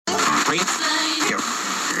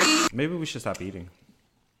Maybe we should stop eating.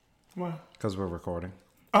 Why? Because we're recording.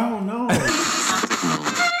 Oh, no.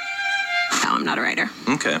 No, I'm not a writer.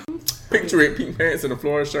 Okay. Picture it, pink pants and a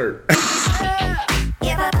floral shirt.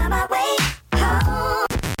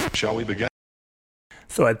 Shall we begin?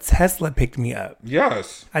 So a Tesla picked me up.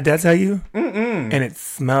 Yes. Did I tell you? And it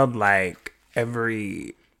smelled like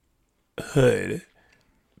every hood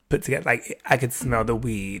put together. Like I could smell the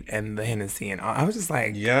weed and the Hennessy and all. I was just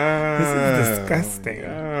like, Yeah. this is disgusting.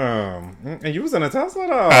 Yeah. And you was in a Tesla,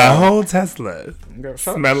 though. A whole Tesla.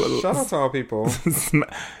 Shout out to all people.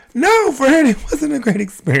 No, for her, it wasn't a great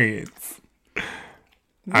experience.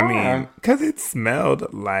 I mean, because it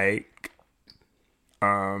smelled like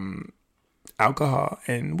alcohol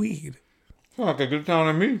and weed. Oh, like a good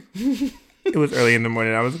time to me. It was early in the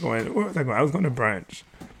morning. I was going, where was I going? I was going to brunch.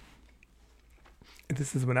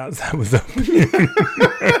 This is when outside was open.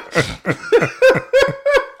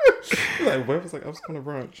 Like, where was I was going to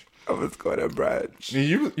brunch. I was going to brunch.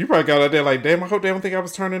 You probably got out there like, damn, I hope they don't think I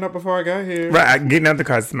was turning up before I got here. Right, getting out the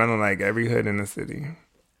car smelling like every hood in the city.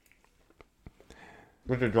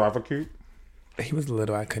 Was the driver cute? He was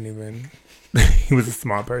little. I couldn't even. He was a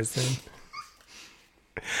small person.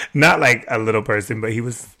 Not like a little person, but he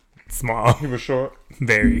was small. He was short?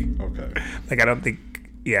 Very. Okay. Like, I don't think,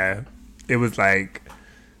 yeah. It was like,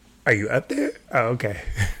 are you up there? Oh, okay.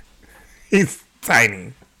 He's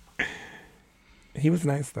tiny. He was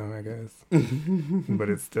nice, though, I guess. But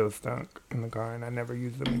it still stunk in the car, and I never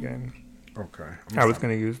used them again. Okay. I was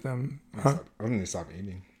going to use them. Huh? I'm going to stop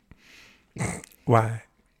eating. Why?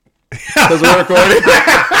 Because we're recording.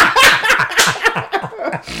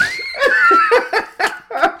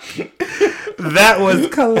 That was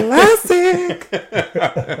classic.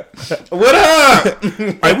 What up?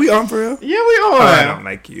 Are we on for real? Yeah, we on. Oh, I don't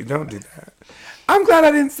like you. Don't do that. I'm glad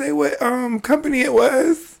I didn't say what company it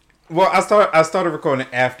was. Well, I started recording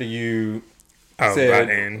after you said. Right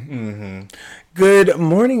in. Good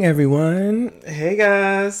morning, everyone. Hey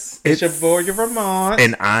guys, it's your boy, your Vermont,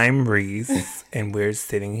 and I'm Reese, and we're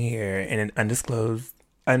sitting here in an undisclosed,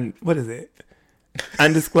 what is it?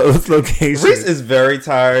 Undisclosed location. Reese is very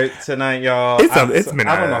tired tonight, y'all. It's been.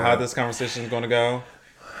 I don't know how this conversation is going to go.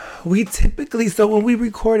 We typically, so when we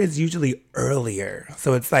record, it's usually earlier,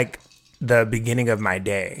 so it's like the beginning of my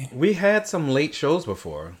day. We had some late shows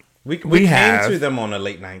before. We came to them on a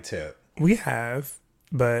late night tip. We have,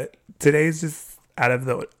 but today's just out of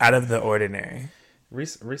the ordinary.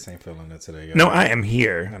 Reese ain't feeling it today, guys. No, I am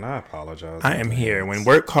here. And I apologize. I am here. When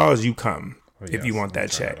work calls, you come. Yes, if you want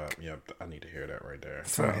that check. Yep, I need to hear that right there.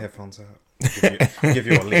 So. Turn my headphones out. Give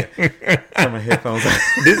you a lift. Turn my headphones out.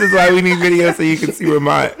 This is why we need video so you can see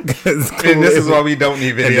Vermont. And this is why we don't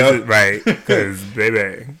need video. Right. Because,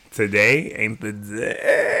 baby, today ain't the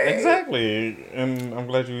day. Exactly. And I'm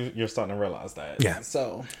glad you're starting to realize that. Yeah.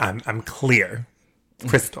 So I'm clear.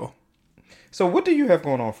 Crystal. So what do you have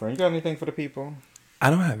going on, friend? You got anything for the people?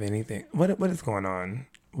 I don't have anything. What is going on?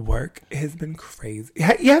 Work has been crazy.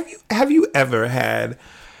 Have you ever had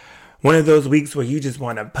one of those weeks where you just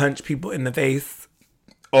want to punch people in the face?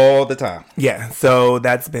 All the time. Yeah. So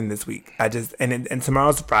that's been this week. And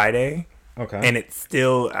tomorrow's Friday. Okay. And it's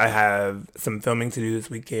still, I have some filming to do this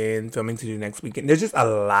weekend, filming to do next weekend. There's just a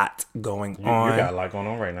lot going on. You got a lot going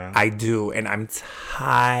on right now. I do. And I'm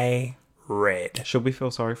tired. Should we feel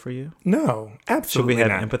sorry for you? No, absolutely Should we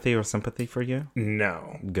have not. empathy or sympathy for you?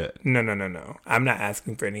 No. Good. No. I'm not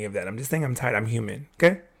asking for any of that. I'm just saying I'm tired. I'm human.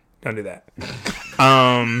 Okay? Don't do that.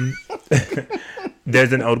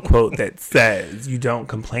 There's an old quote that says, you don't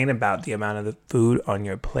complain about the amount of the food on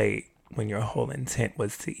your plate when your whole intent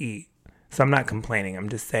was to eat. So I'm not complaining. I'm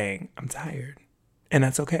just saying I'm tired. And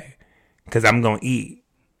that's okay. Because I'm going to eat.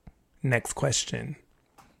 Next question.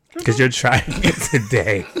 Because you're trying it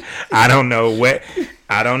today. I don't know.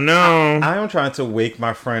 I am trying to wake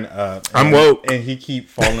my friend up. I'm woke. And he keep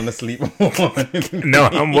falling asleep. No,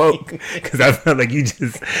 I'm woke. Because I feel like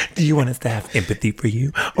do you want us to have empathy for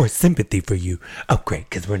you or sympathy for you? Oh, great.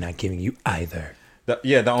 Because we're not giving you either.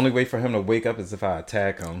 The only way for him to wake up is if I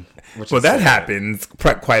attack him. Well, that happens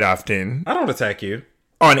quite often. I don't attack you.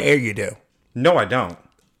 On air, you do. No, I don't.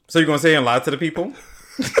 So you're going to say and lie to the people?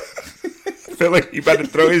 I feel like you about to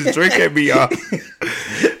throw his drink at me, y'all.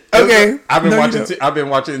 Okay. I've been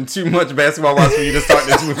watching too much Basketball Wives for you to start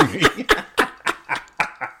this movie.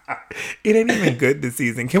 It ain't even good this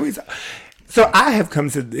season. Can we? So I have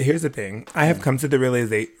come to. Here's the thing. I have come to the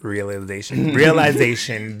realization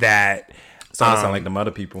that. Sound like the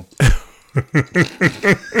mother people.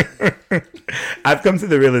 I've come to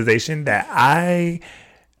the realization that I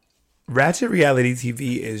Ratchet reality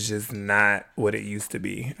TV is just not what it used to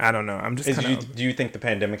be. I don't know. I'm just kind of. Do you think the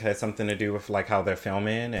pandemic has something to do with like how they're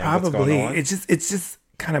filming and probably what's going on? it's just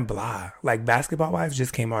kind of blah. Like Basketball Wives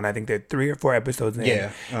just came on. I think they're 3 or 4 episodes in.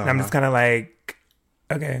 Yeah, and I'm just kind of like,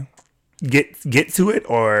 okay, get to it.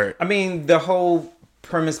 Or I mean, the whole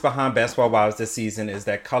premise behind Basketball Wives this season is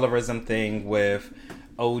that colorism thing with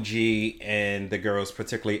OG and the girls,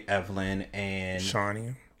 particularly Evelyn and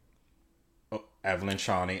Shawnee. Evelyn,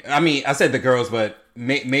 Shawnee. I mean, I said the girls, but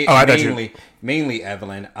mainly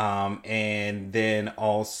Evelyn. And then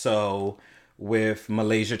also with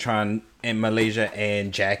Malaysia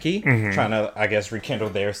and Jackie trying to, I guess, rekindle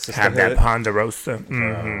their sisterhood. Have that Ponderosa.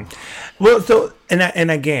 Mm-hmm. Well, so and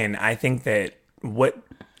again, I think that what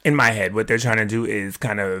in my head, what they're trying to do is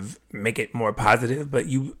kind of make it more positive. But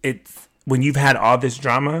it's when you've had all this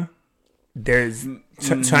drama. There's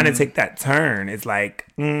trying to take that turn. It's like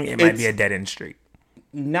it might be a dead end street.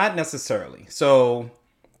 Not necessarily. So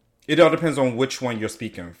it all depends on which one you're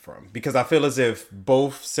speaking from, because I feel as if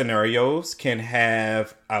both scenarios can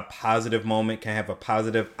have a positive moment, can have a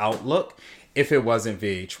positive outlook. If it wasn't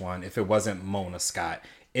VH1, if it wasn't Mona Scott,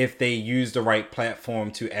 if they use the right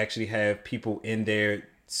platform to actually have people in there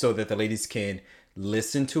so that the ladies can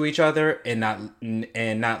listen to each other and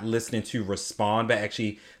not listening to respond, but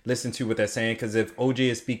actually listen to what they're saying. Because if OJ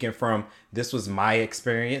is speaking from, this was my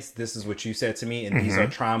experience, this is what you said to me, and these are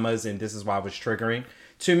traumas, and this is why it was triggering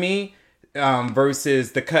to me,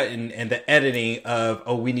 versus the cutting and the editing of,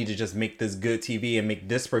 oh, we need to just make this good TV and make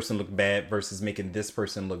this person look bad versus making this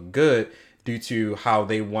person look good due to how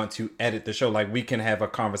they want to edit the show. Like, we can have a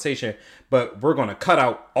conversation, but we're going to cut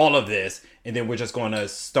out all of this, and then we're just going to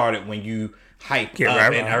start it when you hype up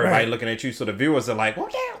and everybody looking at you. So the viewers are like, well,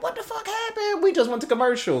 yeah, what the fuck happened? We just went to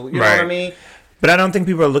commercial. You know what I mean? But I don't think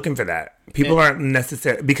people are looking for that. People aren't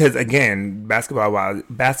necessarily, because again, Basketball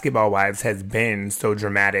Wives has been so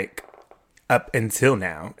dramatic up until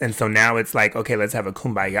now. And so now it's like, okay, let's have a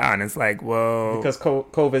kumbaya. And it's like, well, because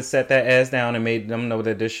COVID set that ass down and made them know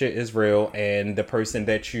that this shit is real, and the person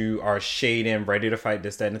that you are shading, ready to fight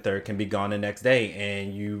this, that, and the third can be gone the next day.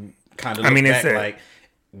 And you kind of look back like,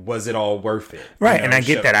 was it all worth it? Right, you know, and I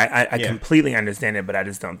get that. I completely understand it, but I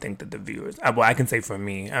just don't think that the viewers... Well, I can say for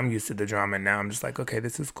me, I'm used to the drama now. I'm just like, okay,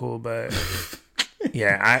 this is cool, but...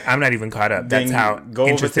 yeah, I'm not even caught up. That's how go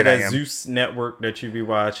over to that Zeus network that you be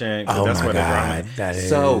watching. Oh that's my where God, that is.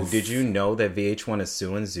 So, did you know that VH1 is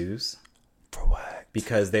suing Zeus? For what?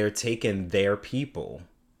 Because they're taking their people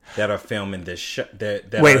that are filming this show.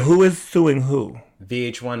 Wait, who is suing who?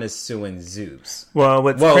 VH1 is suing Zeus. Well,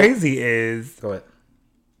 what's crazy is... Go ahead.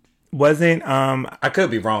 Wasn't I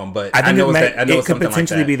could be wrong, but I think it could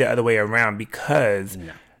potentially like be the other way around, because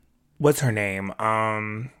what's her name?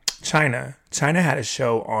 China had a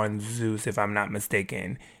show on Zeus, if I'm not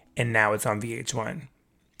mistaken, and now it's on VH1,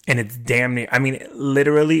 and it's damn near. I mean,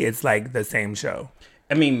 literally, it's like the same show.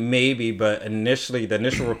 I mean, maybe, but the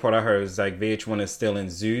initial report I heard was like VH1 is still in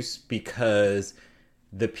Zeus because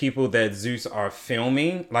the people that Zeus are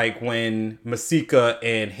filming, like when Masika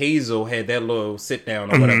and Hazel had that little sit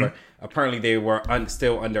down or whatever, apparently they were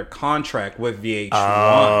still under contract with VH1.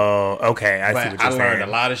 Oh, okay. I see what you're saying. I learned a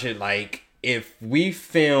lot of shit. Like, if we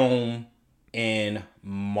film in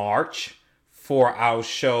March for our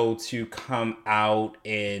show to come out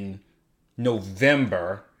in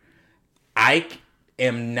November,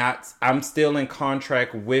 I'm still in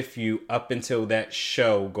contract with you up until that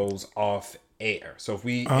show goes off air. So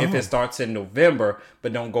if it starts in November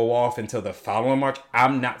but don't go off until the following March,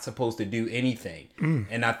 I'm not supposed to do anything.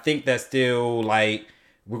 And I think that's still like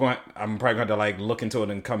I'm probably going to like look into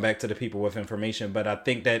it and come back to the people with information, but I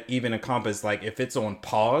think that even encompass, like, if it's on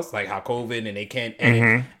pause, like how COVID and they can't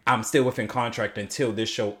edit, I'm still within contract until this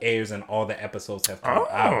show airs and all the episodes have come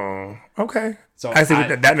out. Oh, okay. So I see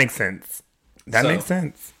that makes sense. That makes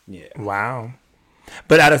sense. Yeah. Wow.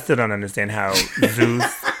 But I still don't understand how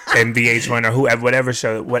Zeus and VH1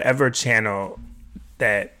 or whatever channel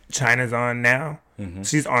that China's on now,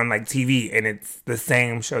 she's on like TV, and it's the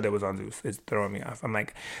same show that was on Zeus. It's throwing me off. I'm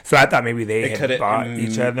like, so I thought maybe they had bought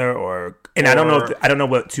each other, I don't know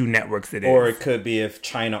what two networks it is. Or it could be if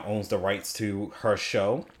China owns the rights to her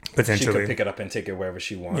show, potentially she could pick it up and take it wherever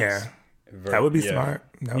she wants. Yeah. That would be smart.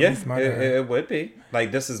 That would be smart. It would be.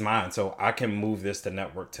 Like, this is mine, so I can move this to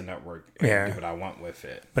network and do what I want with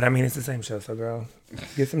it. But I mean, it's the same show, so girl,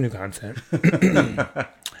 get some new content.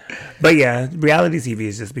 But yeah, reality TV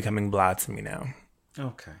is just becoming blah to me now.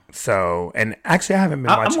 Okay. So, and actually, I haven't been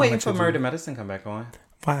watching. I'm waiting for Murder Medicine to come back on.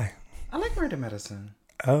 Why? I like Murder Medicine.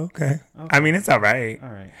 Okay. I mean, it's all right. All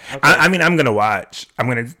right. Okay. I mean, I'm gonna watch. I'm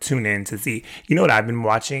gonna tune in to see. You know what I've been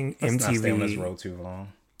watching? Let's MTV. not stay on this road too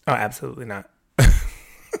long. Oh, absolutely not.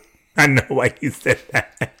 I know why you said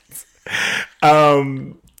that.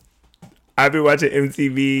 I've been watching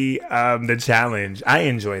MTV, The Challenge. I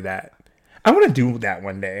enjoy that. I want to do that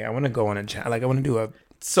one day. I want to go on a challenge. Like, I want to do a...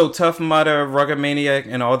 So Tough Mudder, Rugged Maniac,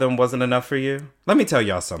 and all them wasn't enough for you? Let me tell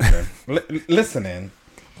y'all something. Listen in.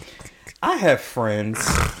 I have friends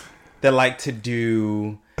that like to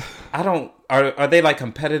do... Are they like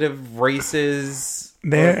competitive races?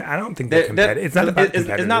 I don't think they're competitive. It's not about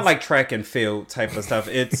it's not like track and field type of stuff.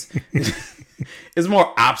 It's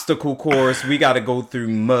more obstacle course. We got to go through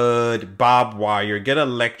mud, barbed wire, get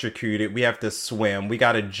electrocuted. We have to swim. We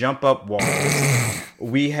got to jump up walls.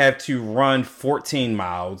 We have to run 14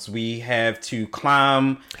 miles. We have to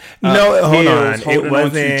climb hold on. It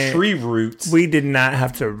wasn't tree roots. We did not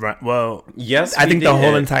have to run. Well, yes, I think the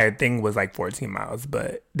whole entire thing was like 14 miles,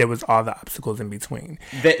 but there was all the obstacles in between.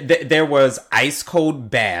 There was ice cold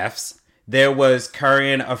baths. There was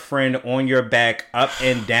carrying a friend on your back up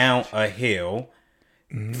and down a hill.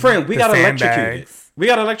 Friend, we got electrocuted. We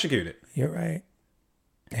got electrocuted. You're right.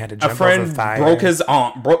 They had to jump a friend over fire. Broke his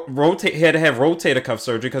arm. He had to have rotator cuff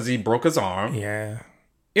surgery because he broke his arm. Yeah.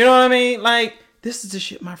 You know what I mean? Like, this is the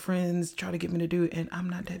shit my friends try to get me to do, and I'm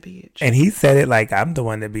not that bitch. And he said it like I'm the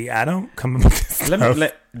one to be. I don't come up with this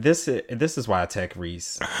stuff. This is why I attack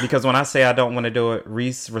Reese. Because when I say I don't want to do it,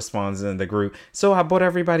 Reese responds in the group. So I bought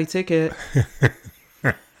everybody ticket.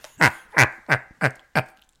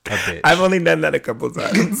 A bitch. I've only done that a couple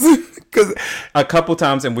times. A couple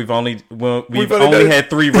times, and we've only had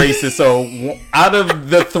 3 races. So out of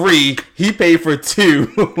the 3, he paid for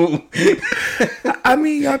 2. I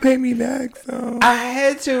mean, y'all pay me back, so I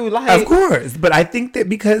had to, like, of course. But I think that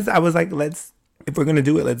because I was like, if we're gonna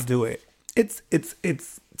do it, let's do it. It's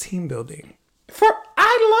team building.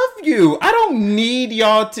 I love you. I don't need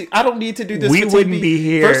y'all to. I don't need to do this. We wouldn't be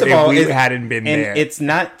here First of all, if we hadn't been and there. It's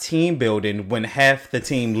not team building when half the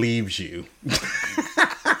team leaves you.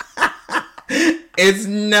 It's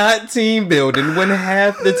not team building when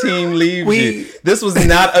half the team leaves you. This was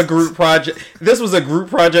not a group project. This was a group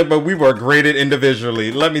project, but we were graded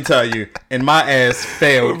individually. Let me tell you. And my ass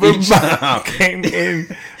failed each time. Came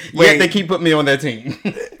in. Yet they keep putting me on that team.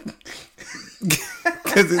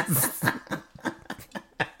 Because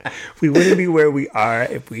we wouldn't be where we are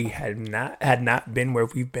if we had not been where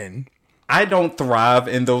we've been. I don't thrive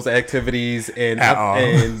in those activities, and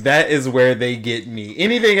that is where they get me.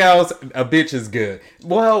 Anything else, a bitch is good.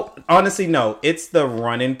 Well, honestly, no. It's the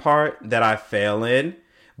running part that I fail in.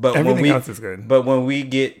 But everything else is good. But when we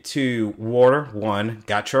get to water, 1,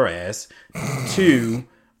 got your ass. 2,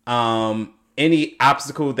 any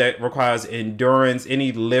obstacle that requires endurance,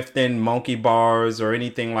 any lifting, monkey bars, or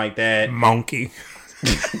anything like that. Monkey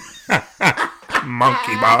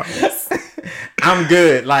bars. I'm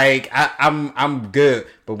good. Like I'm good.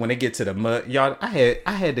 But when it get to the mud, y'all, I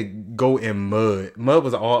had to go in mud. Mud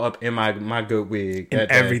was all up in my good wig. And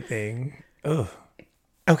everything. Ugh.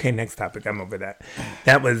 Okay, next topic. I'm over that.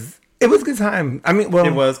 It was good time. I mean, well,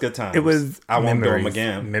 it was good time. It was. I won't do them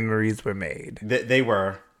again. Memories were made. They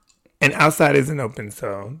were. And outside isn't open,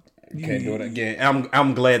 so you can't do it again.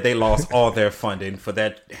 I'm glad they lost all their funding for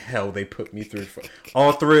that hell they put me through. For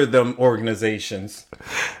all 3 of them organizations.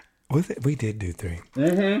 Was it? We did do 3.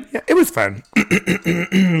 Mm-hmm. Yeah, it was fun.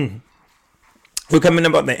 We're coming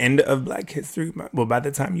about the end of Black History Month. Well, by the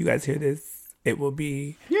time you guys hear this, it will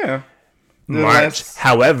be March.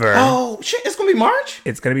 However, oh shit, it's gonna be March.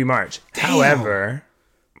 It's gonna be March. Damn. However,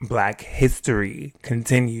 Black History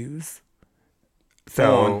continues.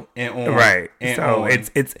 So right. And so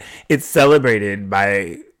it's celebrated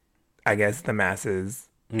by, I guess, the masses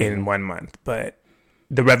in 1 month, but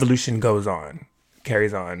the revolution goes on,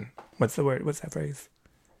 carries on. What's the word? What's that phrase?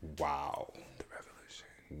 Wow. The revolution.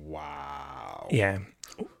 Wow. Yeah.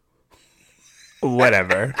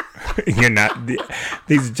 Whatever. You're not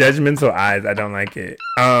these judgmental eyes. I don't like it.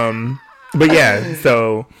 But yeah.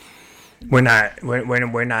 So we're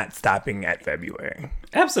not stopping at February.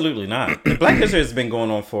 Absolutely not. Black History has been going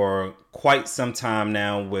on for quite some time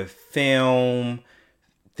now with film,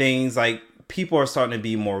 things like people are starting to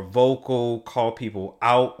be more vocal, call people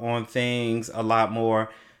out on things a lot more.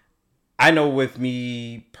 I know with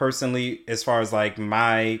me personally, as far as like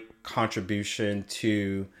my contribution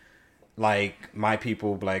to like my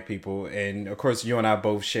people, Black people, and of course you and I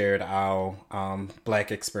both shared our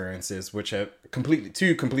Black experiences, which are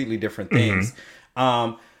two completely different things.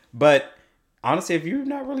 But honestly, if you're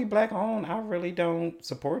not really Black owned, I really don't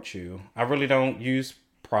support you. I really don't use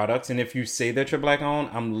products. And if you say that you're Black owned,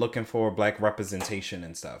 I'm looking for Black representation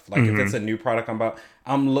and stuff. Like if it's a new product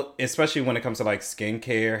especially when it comes to like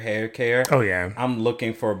skincare, hair care. Oh yeah. I'm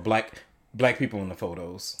looking for Black. black people in the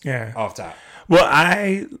photos. Yeah. Off top. Well,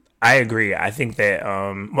 I agree. I think that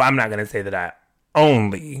well, I'm not gonna say that I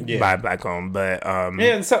only buy black owned, but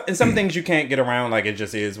yeah, and some things you can't get around, like it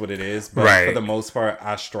just is what it is. But right. For the most part,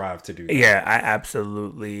 I strive to do that. Yeah, I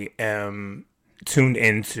absolutely am tuned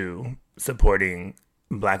into supporting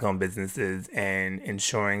black owned businesses and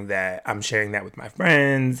ensuring that I'm sharing that with my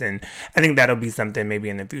friends. And I think that'll be something maybe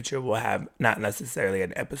in the future we'll have, not necessarily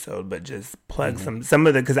an episode, but just plug some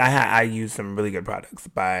of the, because I use some really good products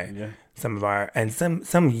by some of our, and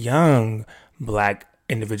some young black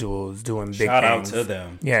individuals doing big Shout things. out to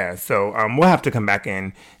them. Yeah, so we'll have to come back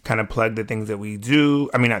and kind of plug the things that we do.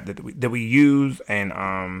 I mean, not that we use, and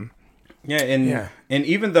and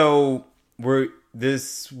even though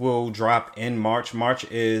this will drop in March. March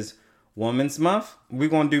is Women's Month. We're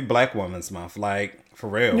gonna do Black Women's Month, like for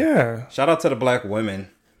real. Yeah. Shout out to the black women.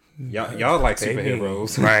 Y'all like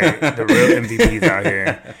superheroes, right? The real MVPs out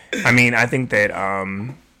here. I mean, I think that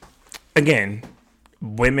again,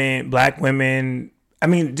 black women. I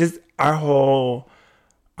mean, just our whole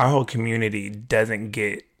community doesn't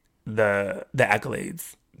get the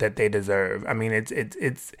accolades that they deserve. I mean,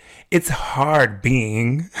 it's hard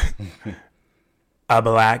being a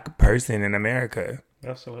black person in America.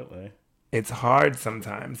 Absolutely. It's hard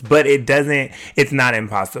sometimes, but it's not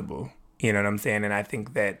impossible. You know what I'm saying? And I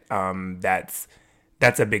think that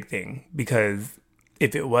that's a big thing, because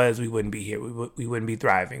if it was, we wouldn't be here. We wouldn't be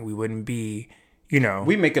thriving. We wouldn't be,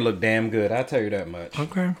 we make it look damn good. I'll tell you that much.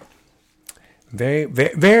 Okay. Very,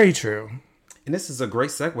 very, very true. And this is a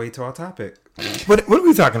great segue to our topic. What are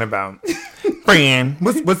we talking about? Fran,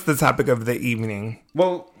 what's the topic of the evening?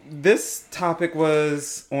 Well, this topic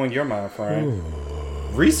was on your mind, friend.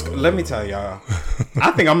 Reese, let me tell y'all,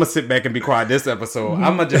 I think I'm going to sit back and be quiet this episode.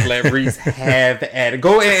 I'm going to just let Reese have at it.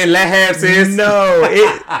 Go ahead and let have, sis. No.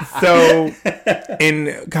 So,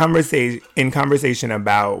 in conversation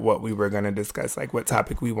about what we were going to discuss, like what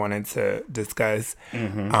topic we wanted to discuss,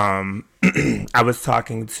 I was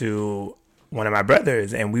talking to one of my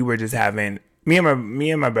brothers, and we were just having, me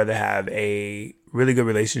and my brother have a really good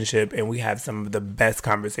relationship, and we have some of the best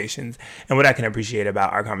conversations. And what I can appreciate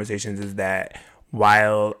about our conversations is that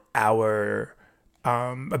while our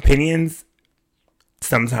opinions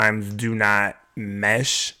sometimes do not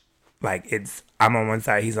mesh, like I'm on one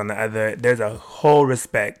side, he's on the other, there's a whole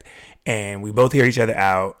respect, and we both hear each other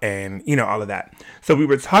out, and all of that. So we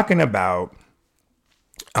were talking about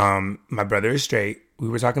my brother is straight. We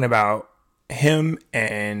were talking about him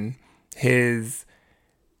and his,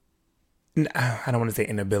 I don't want to say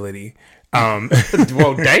inability.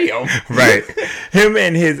 Well, damn. Right. Him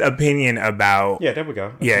and his opinion about... Yeah, there we go.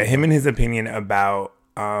 Him and his opinion about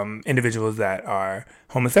individuals that are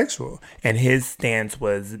homosexual. And his stance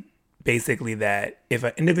was basically that if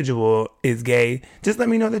an individual is gay, just let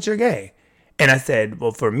me know that you're gay. And I said,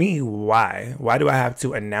 well, for me, why? Why do I have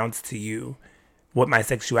to announce to you what my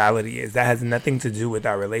sexuality is? That has nothing to do with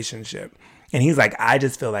our relationship. And he's like, I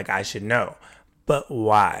just feel like I should know. But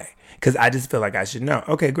why? Because I just feel like I should know.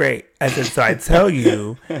 Okay, great. I said, so I tell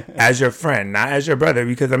you as your friend, not as your brother,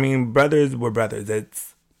 because, I mean, brothers were brothers. I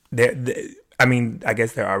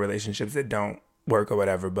guess there are relationships that don't work or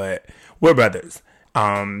whatever, but we're brothers.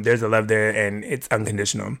 There's a love there, and it's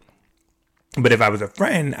unconditional. But if I was a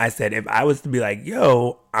friend, I said, if I was to be like,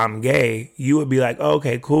 yo, I'm gay, you would be like, oh,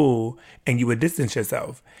 okay, cool. And you would distance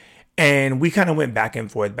yourself. And we kind of went back and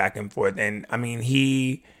forth. And I mean,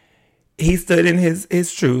 he stood in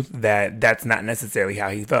his truth that that's not necessarily how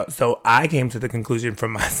he felt. So I came to the conclusion for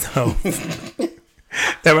myself that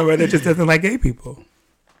my brother just doesn't like gay people.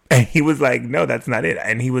 And he was like, no, that's not it.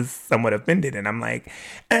 And he was somewhat offended. And I'm like,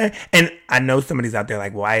 And I know somebody's out there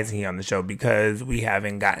like, why isn't he on the show? Because we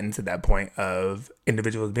haven't gotten to that point of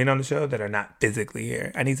individuals being on the show that are not physically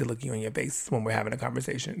here. I need to look you in your face when we're having a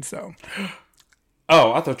conversation. So.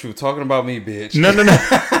 Oh, I thought you were talking about me, bitch. No.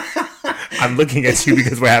 I'm looking at you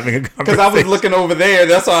because we're having a conversation. Because I was looking over there.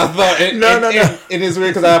 That's what I thought. No. It is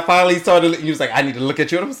weird because I finally started. You was like, I need to look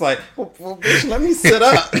at you. And I was like, well, bitch, let me sit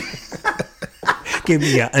up. Give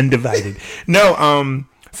me an undivided. No,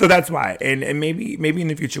 so that's why. And maybe in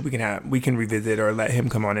the future we can revisit or let him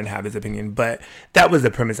come on and have his opinion. But that was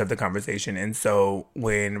the premise of the conversation. And so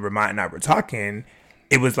when Ramont and I were talking,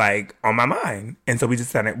 it was like on my mind. And so we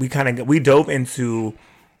dove into,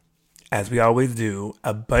 as we always do,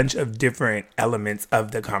 a bunch of different elements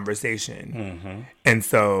of the conversation. Mm-hmm. And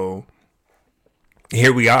so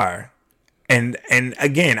here we are. And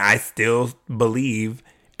again, I still believe,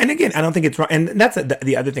 and again, I don't think it's wrong. And that's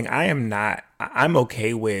the other thing. I'm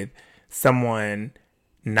okay with someone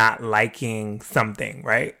not liking something,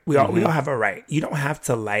 right? We all have a right. You don't have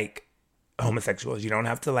to like homosexuals. You don't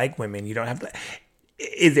have to like women. You don't have to.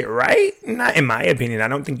 Is it right? Not in my opinion. I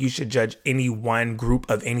don't think you should judge any one group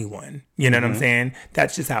of anyone. You know what I'm saying?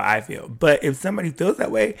 That's just how I feel. But if somebody feels that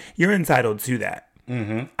way, you're entitled to that.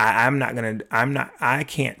 I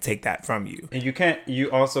can't take that from you. And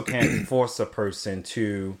you also can't force a person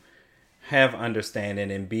to have understanding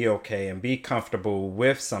and be okay and be comfortable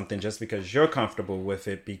with something just because you're comfortable with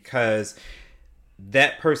it, because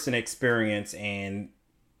that person experience, and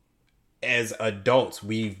as adults,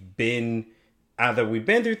 we've been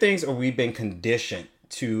through things or we've been conditioned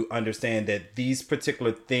to understand that these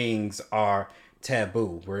particular things are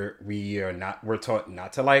taboo. We're taught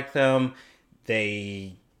not to like them.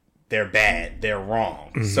 They're bad. They're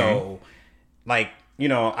wrong. Mm-hmm. So, like, you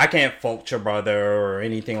know, I can't fault your brother or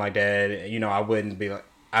anything like that. You know, I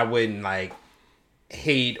wouldn't like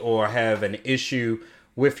hate or have an issue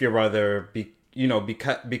with your brother,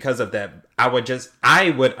 because of that. I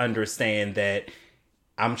would understand that.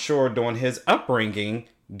 I'm sure during his upbringing,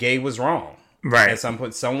 gay was wrong. Right. At some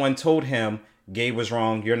point, someone told him gay was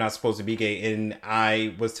wrong. You're not supposed to be gay. And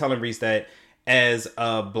I was telling Reese that as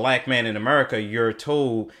a black man in America, you're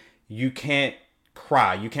told you can't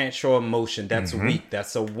cry. You can't show emotion. That's weak.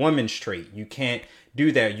 That's a woman's trait. You can't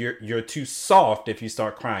do that. You're too soft if you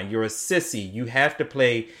start crying. You're a sissy. You have to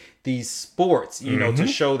play these sports, to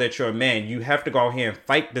show that you're a man. You have to go out here and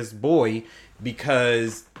fight this boy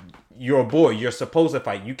because you're a boy. You're supposed to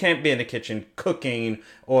fight. You can't be in the kitchen cooking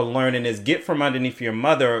or learning this. Get from underneath your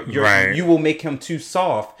mother. Right. You will make him too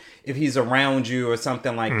soft if he's around you or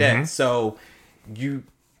something like that. So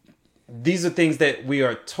these are things that we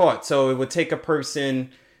are taught. So it would take a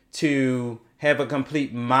person to have a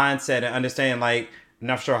complete mindset and understand, like, I'm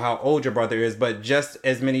not sure how old your brother is, but just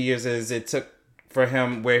as many years as it took for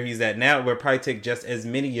him where he's at now, it would probably take just as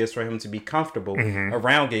many years for him to be comfortable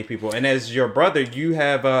around gay people. And as your brother, you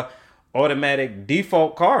have a automatic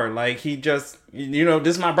default card. Like, he just,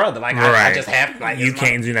 this is my brother. Like, I just have, like, you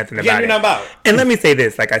can't do nothing about it. And let me say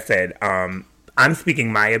this, like I said, I'm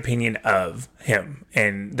speaking my opinion of him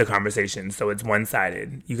and the conversation, so it's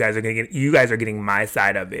one-sided. You guys are getting my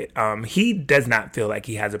side of it. He does not feel like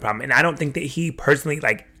he has a problem, and I don't think that he personally,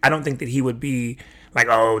 like, I don't think that he would be like,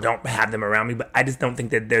 oh, don't have them around me. But I just don't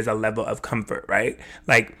think that there's a level of comfort, right?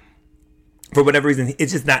 Like, for whatever reason,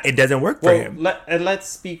 it's just not. It doesn't work for him. Let's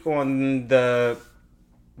speak on the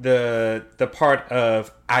part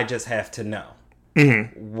of I just have to know.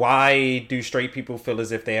 Mm-hmm. Why do straight people feel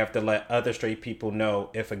as if they have to let other straight people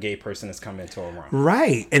know if a gay person is coming to a room?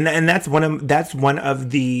 Right, and that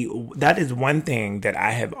is one thing that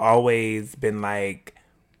I have always been like,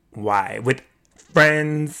 why with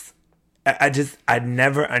friends. I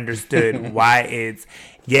never understood why it's,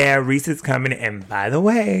 yeah, Reese is coming, and by the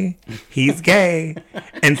way, he's gay.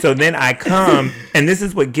 And so then I come, and this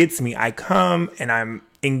is what gets me. I come, and I'm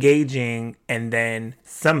engaging, and then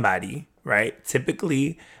somebody, right,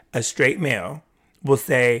 typically a straight male, will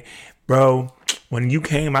say, bro, when you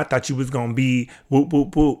came, I thought you was going to be whoop,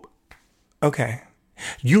 whoop, whoop. Okay.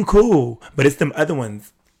 You cool, but it's them other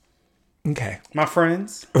ones. Okay. My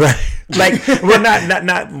friends. Right. Like, well,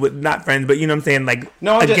 not friends, but you know what I'm saying? Like,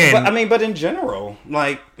 no, again. But in general,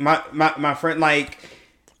 like, my friend, like,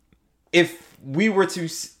 if we were to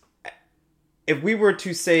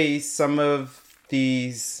say some of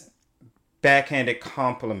these backhanded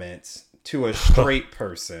compliments to a straight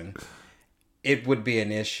person, it would be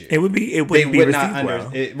an issue. It would be received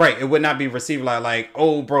well. Right. It would not be received like,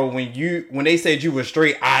 oh, bro, when they said you were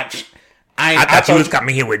straight, I thought you was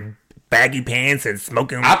coming here with baggy pants and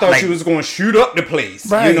smoking. I thought you was going to shoot up the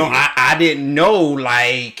place. Right. I didn't know,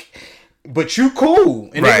 like, but you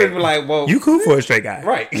cool. And they would be like, well, you cool for a straight guy.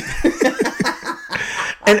 Right.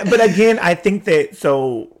 But again, I think that,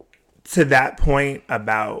 so to that point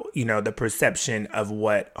about, the perception of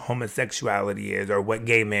what homosexuality is or what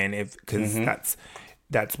gay men, because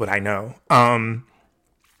that's what I know. I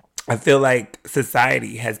feel like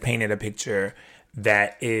society has painted a picture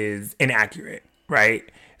that is inaccurate, right?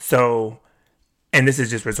 So, and this is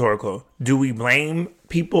just rhetorical, do we blame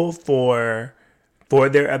people for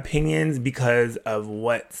their opinions because of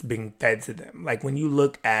what's being fed to them? Like, when you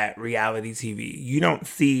look at reality TV, you don't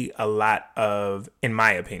see a lot of, in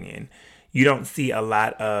my opinion, you don't see a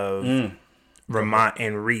lot of Ramont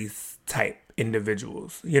and Reese type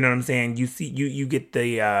individuals. You know what I'm saying? You see, you get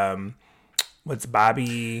the, what's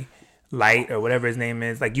Bobby Light or whatever his name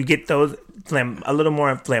is. Like, you get those a little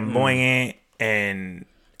more flamboyant and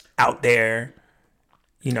out there,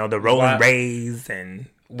 the Rolling Rays and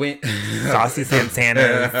Saucy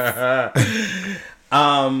Santanas.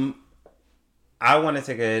 I want to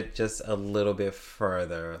take it just a little bit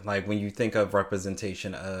further. Like when you think of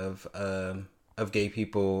representation of gay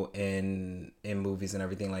people in movies and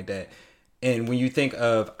everything like that, and when you think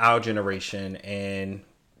of our generation and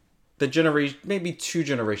the generation, maybe 2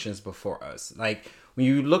 generations before us, like when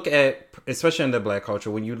you look at, especially in the Black culture,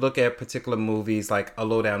 when you look at particular movies like A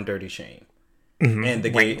Low Down Dirty Shame and the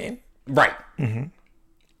gay, right?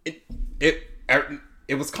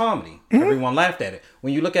 It was comedy. Everyone laughed at it.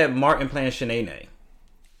 When you look at Martin playing Shanae,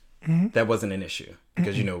 that wasn't an issue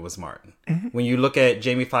because you know it was Martin. When you look at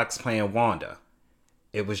Jamie Foxx playing Wanda,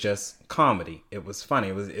 it was just comedy. It was funny.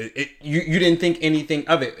 It was you didn't think anything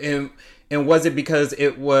of it. And was it because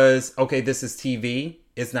it was okay? This is TV.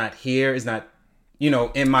 It's not here. It's not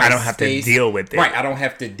in my. I don't have to deal with it. Right. I don't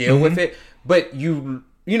have to deal with it. But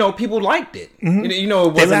people liked it.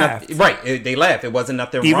 It wasn't right. They laughed. It wasn't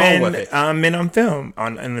nothing wrong with it. Men on Film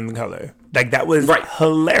on In Living Color, like that was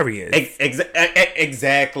hilarious.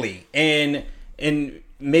 Exactly. And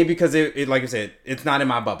maybe because it like I said, it's not in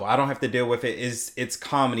my bubble. I don't have to deal with it. It's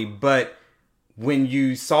comedy. But when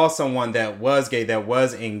you saw someone that was gay, that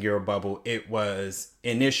was in your bubble, it was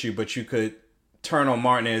an issue. But you could turn on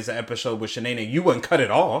Martin as an episode with Shanae, you wouldn't cut it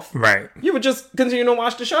off. Right. You would just continue to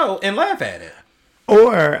watch the show and laugh at it.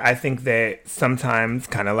 Or I think that sometimes,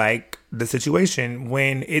 kind of like the situation,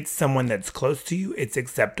 when it's someone that's close to you, it's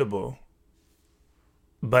acceptable.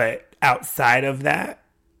 But outside of that,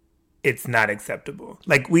 it's not acceptable.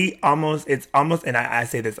 Like it's almost, and I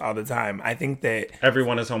say this all the time, I think that...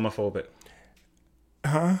 Everyone is homophobic.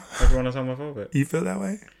 Huh? Everyone is homophobic. You feel that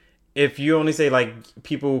way? If you only say, like,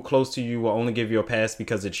 people close to you will only give you a pass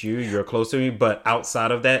because it's you're close to me, but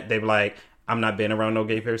outside of that, they're like... I'm not being around no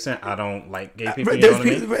gay person. I don't like gay people. You know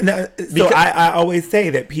what I mean? So I always say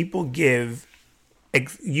that people you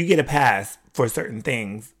get a pass for certain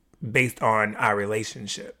things based on our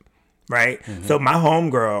relationship, right? Mm-hmm. So my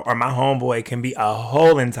homegirl or my homeboy can be a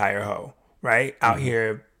whole entire hoe, right? Out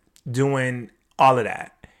here doing all of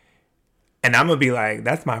that. And I'm going to be like,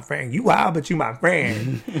 that's my friend. You wild, but you my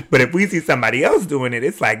friend. But if we see somebody else doing it,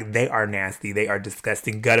 it's like, they are nasty. They are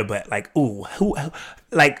disgusting. Gutter butt. Like, ooh,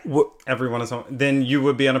 everyone is, then you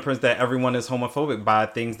would be on a premise that everyone is homophobic by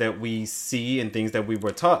things that we see and things that we were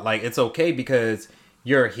taught. Like, it's okay because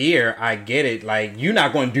you're here. I get it. Like, you're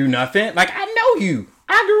not going to do nothing. Like, I know you.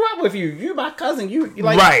 I grew up with you. You're my cousin. You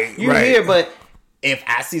like, right, you're right. Here. But if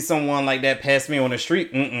I see someone like that pass me on the street,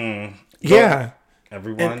 yeah.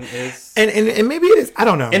 Everyone is, and maybe it is. I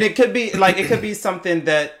don't know. And it could be something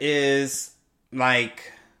that is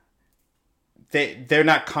like they're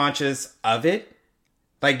not conscious of it.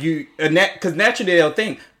 Like because naturally they'll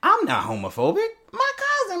think I'm not homophobic. My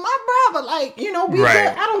cousin, my brother, like we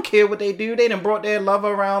right. I don't care what they do. They done brought their lover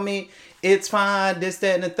around me. It's fine. This,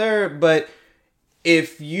 that, and the third. But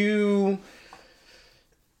if you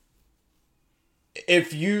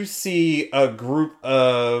see a group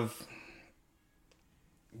of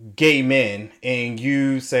gay men and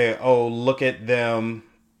you say, oh, look at them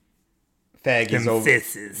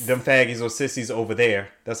faggies them faggies or sissies over there,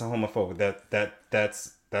 that's a homophobe.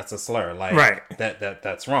 That's a slur. Like right.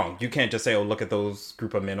 That's wrong. You can't just say, oh, look at those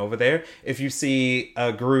group of men over there. If you see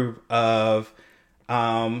a group of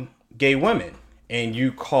gay women and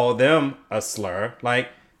you call them a slur, like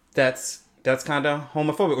that's kind of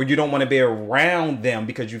homophobic, or you don't want to be around them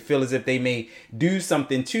because you feel as if they may do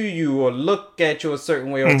something to you or look at you a certain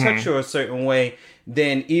way or touch you a certain way.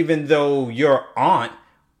 Then even though your aunt,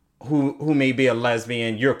 who may be a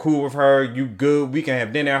lesbian, you're cool with her, you good, we can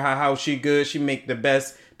have dinner at her house, she good, she make the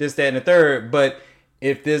best, this, that, and the third. But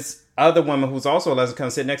if this other woman who's also a lesbian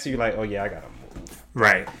comes sit next to you, like, oh yeah, I gotta move.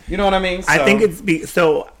 Right. You know what I mean? So, I think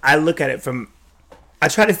so I look at it from... I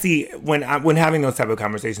try to see when having those type of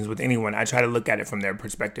conversations with anyone, I try to look at it from their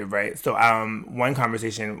perspective, right? So one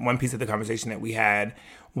piece of the conversation that we had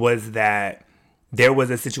was that there was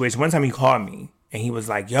a situation. One time he called me and he was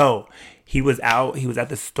like, yo, he was at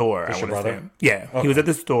the store. That's your brother? Yeah. Okay. He was at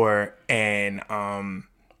the store and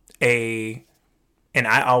and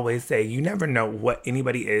I always say, you never know what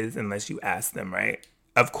anybody is unless you ask them, right?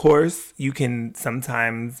 Of course, you can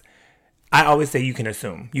sometimes, I always say you can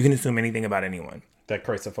assume anything about anyone. That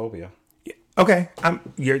crazophobia. Okay,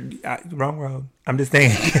 you're wrong road. I'm just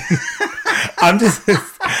saying. I'm just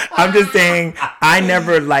saying. I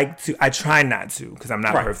never like to. I try not to because I'm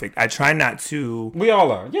not perfect. I try not to. We all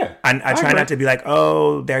are. Yeah. I try not to be like,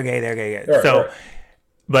 oh, they're gay. Right, so, right.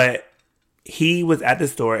 But he was at the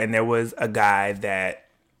store and there was a guy that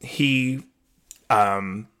he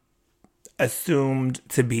assumed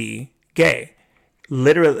to be gay.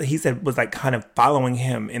 Literally, he said was like kind of following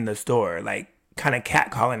him in the store, like. Kind of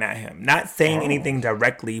catcalling at him, not saying anything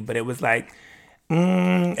directly, but it was like,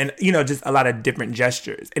 and just a lot of different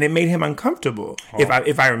gestures, and it made him uncomfortable.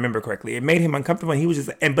 If I remember correctly, it made him uncomfortable, and he was just,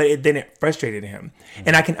 then it frustrated him,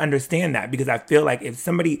 and I can understand that because I feel like if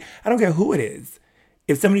somebody, I don't care who it is,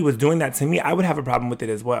 if somebody was doing that to me, I would have a problem with it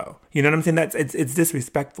as well. You know what I'm saying? It's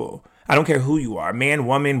disrespectful. I don't care who you are, man,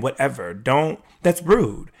 woman, whatever. That's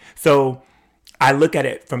rude. So I look at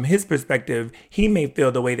it from his perspective. He may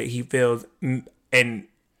feel the way that he feels and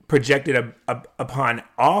projected upon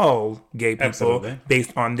all gay people Absolutely.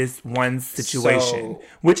 based on this one situation,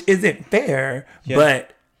 which isn't fair. Yeah.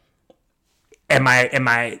 But am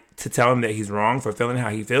I to tell him that he's wrong for feeling how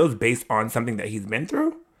he feels based on something that he's been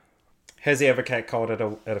through? Has he ever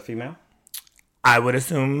catcalled at a female? I would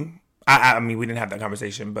assume. I mean, we didn't have that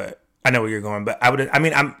conversation, but I know where you're going. But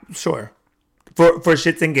I'm sure for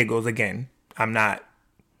shits and giggles. Again, I'm not.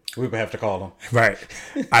 We would have to call him. Right.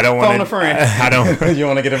 I don't want to. Phone a friend. I don't. You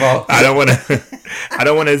want to get involved? I don't want to. I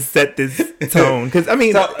don't want to set this tone because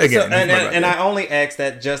and I only asked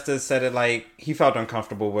that just to set it like he felt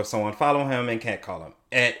uncomfortable with someone follow him and can't call him.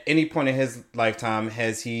 At any point in his lifetime,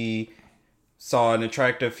 has he saw an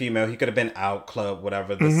attractive female? He could have been out, club,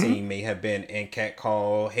 whatever the scene may have been, and cat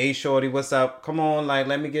call, hey shorty, what's up? Come on, like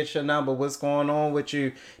let me get your number. What's going on with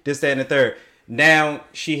you? This, that, and the third. Now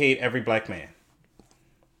she hate every black man.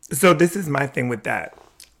 So this is my thing with that.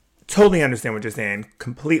 Totally understand what you're saying.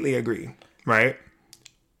 Completely agree. Right?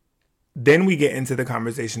 Then we get into the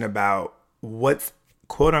conversation about what's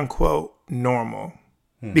quote unquote normal.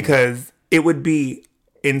 Because it would be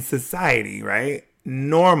in society, right?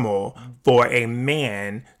 Normal for a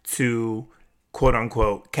man to quote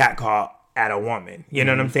unquote catcall at a woman. You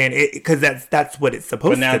know what I'm saying? Because that's what it's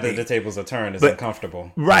supposed to be. But now that the tables are turned, it's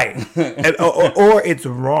uncomfortable. Right. or it's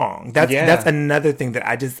wrong. That's another thing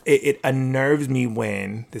that it unnerves me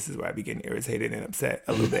when, this is where I be getting irritated and upset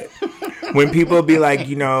a little bit. When people be like,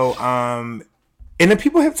 and then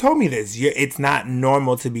people have told me this, it's not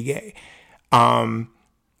normal to be gay.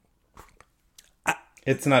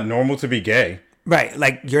 It's not normal to be gay. Right.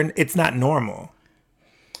 Like it's not normal.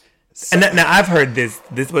 So, and now I've heard this.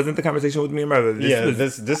 This wasn't the conversation with me and my brother.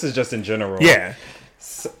 This is just in general. Yeah.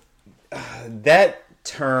 So, that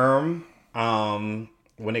term,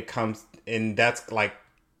 when it comes, and that's like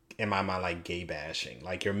in my mind, like gay bashing.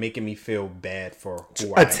 Like you're making me feel bad for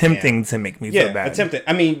who I am. Attempting to make me feel bad. Attempting.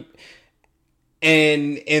 I mean,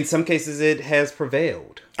 and in some cases, it has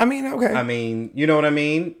prevailed. I mean, okay. I mean, you know what I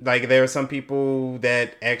mean? Like there are some people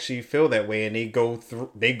that actually feel that way, and they go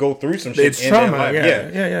through some shit it's in trauma. their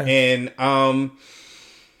life. Yeah. And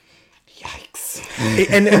yikes.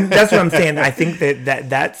 and that's what I'm saying. I think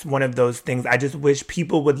that's one of those things. I just wish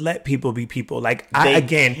people would let people be people. Like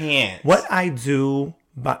can't. What I do,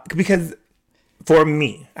 because for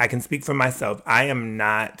me, I can speak for myself. I am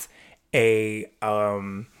not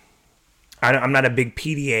I'm not a big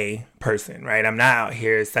PDA person, right? I'm not out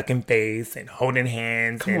here sucking face and holding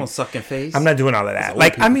hands. Come on, sucking face. I'm not doing all of that.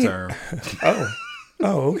 Like, I mean,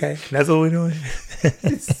 oh, okay. That's what we're doing.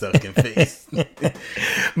 Sucking face.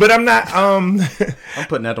 But I'm not. I'm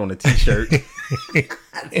putting that on a t-shirt.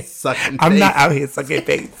 Sucking. I'm face. not out here sucking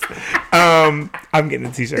face. I'm getting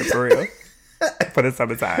a t-shirt for real for the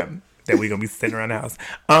summertime that we're gonna be sitting around the house.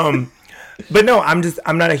 But no, I'm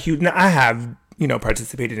not a huge. No, I have.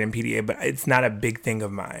 Participated in PDA, but it's not a big thing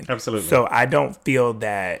of mine. Absolutely. So I don't feel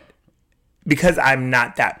that, because I'm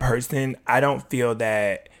not that person, I don't feel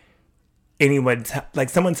that anyone,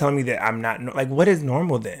 someone telling me that I'm not, what is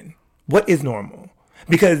normal then? What is normal?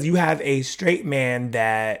 Because you have a straight man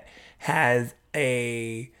that has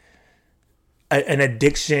an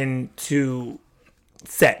addiction to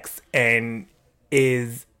sex and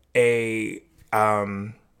is a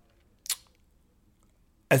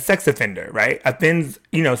sex offender, right?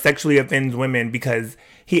 Sexually offends women because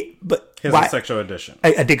he has a sexual addiction.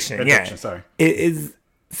 Addiction, yeah. Sorry. Is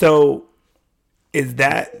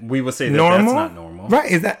that we would say normal? That's not normal. Right.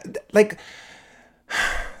 Is that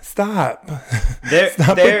stop.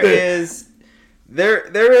 There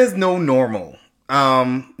is no normal.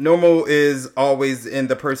 Normal is always in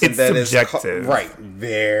the person that subjective. Is right.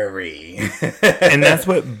 Very. And that's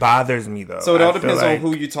what bothers me though. So it all depends on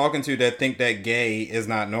who you're talking to that think that gay is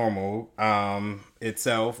not normal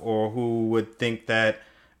itself, or who would think that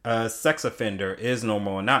a sex offender is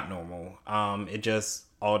normal or not normal. It just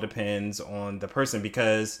all depends on the person,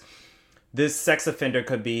 because this sex offender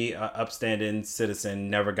could be an upstanding citizen,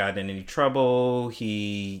 never got in any trouble.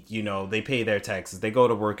 They pay their taxes. They go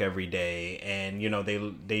to work every day, and,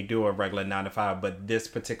 they do a regular 9 to 5. But this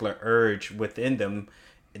particular urge within them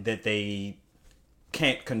that they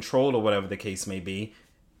can't control, or whatever the case may be,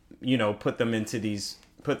 put them into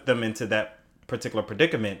that particular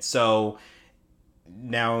predicament. So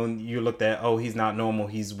now you looked at, oh, he's not normal,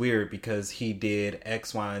 he's weird because he did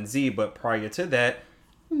X, Y, and Z. But prior to that,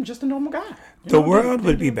 I'm just a normal guy. The world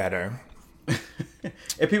would be better.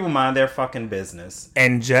 If people mind their fucking business.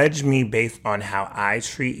 And judge me based on how I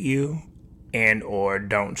treat you and or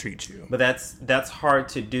don't treat you. But that's hard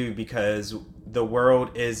to do because the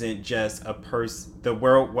world isn't just a person. The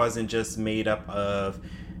world wasn't just made up of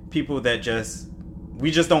people that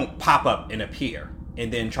we just don't pop up and appear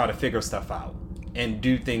and then try to figure stuff out and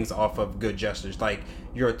do things off of good gestures. Like,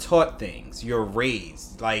 you're taught things, you're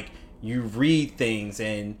raised, like you read things,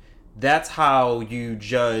 and that's how you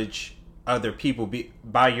judge other people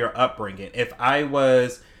by your upbringing. If I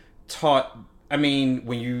was taught, I mean,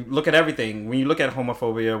 when you look at everything, when you look at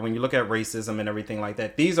homophobia, when you look at racism and everything like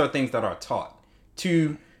that, these are things that are taught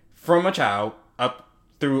from a child up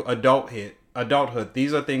through adulthood.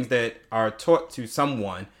 These are things that are taught to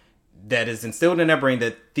someone, that is instilled in their brain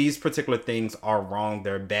that these particular things are wrong,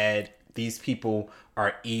 they're bad, these people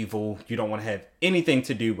are evil, you don't want to have anything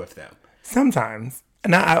to do with them. Sometimes.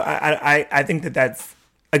 And I think that's,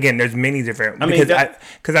 again, there's many different,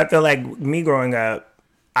 because I feel like me growing up,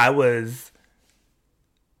 I was,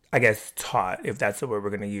 I guess, taught, if that's the word we're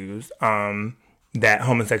going to use, that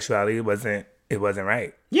homosexuality wasn't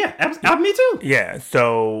right. Yeah, me too. Yeah.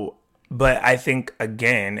 So, but I think,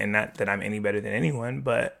 again, and not that I'm any better than anyone,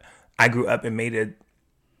 but I grew up and made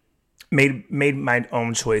my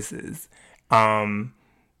own choices. And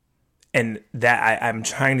that I'm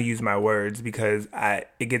trying to use my words because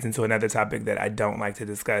it gets into another topic that I don't like to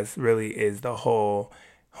discuss, really, is the whole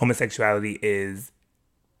homosexuality is,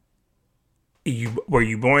 were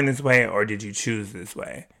you born this way or did you choose this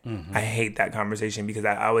way? Mm-hmm. I hate that conversation because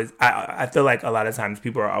I feel like a lot of times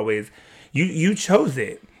people are always, you chose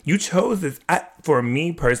it. You chose this. For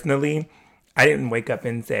me personally, I didn't wake up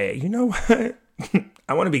and say, you know what?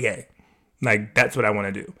 I want to be gay. Like, that's what I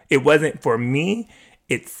want to do. It wasn't for me.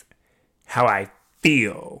 It's how I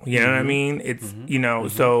feel. You know what I mean? It's,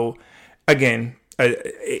 so again,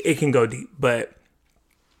 it can go deep, but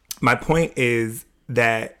my point is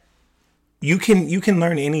that you can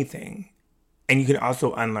learn anything and you can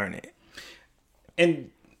also unlearn it.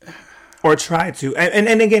 Or try to.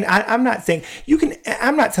 And again, I'm not saying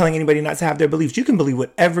I'm not telling anybody not to have their beliefs. You can believe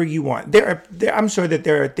whatever you want. I'm sure that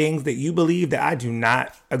there are things that you believe that I do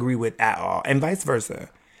not agree with at all, and vice versa.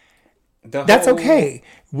 That's okay.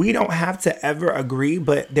 We don't have to ever agree,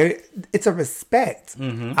 but it's a respect.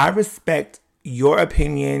 Mm-hmm. I respect your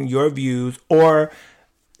opinion, your views, or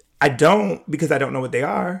I don't, because I don't know what they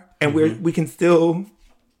are, and we can still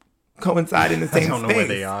coincide in the same space. I don't know where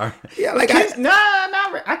they are. Yeah, like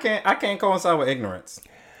I can't coincide with ignorance.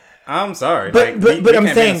 I'm sorry, but I'm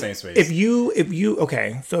saying if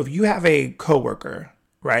you have a coworker,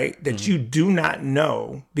 right, that you do not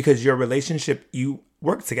know because your relationship, you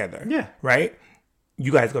work together, yeah, right,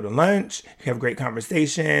 you guys go to lunch, you have great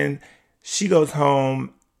conversation, she goes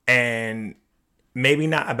home and maybe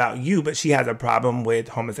not about you, but she has a problem with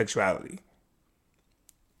homosexuality.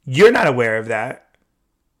 You're not aware of that.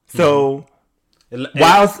 So,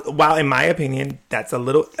 while in my opinion, that's a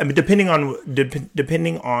little, I mean, depending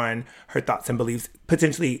on her thoughts and beliefs,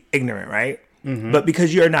 potentially ignorant, right? Mm-hmm. But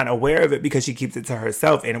because you're not aware of it, because she keeps it to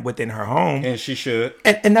herself and within her home. And she should.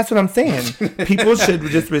 And that's what I'm saying. People should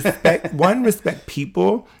just respect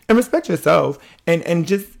people and respect yourself. And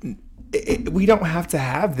just, we don't have to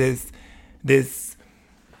have this.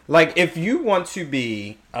 Like, if you want to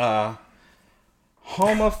be a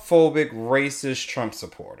homophobic, racist Trump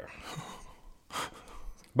supporter,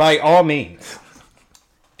 by all means,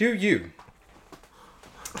 do you.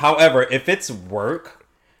 However, if it's work,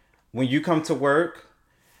 when you come to work,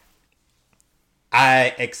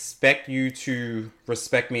 I expect you to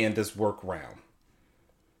respect me in this work realm.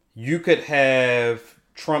 You could have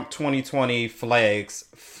Trump 2020 flags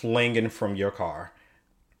flinging from your car.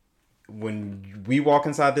 When we walk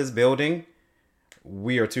inside this building,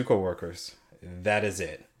 we are two coworkers. That is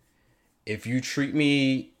it. If you treat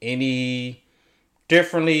me any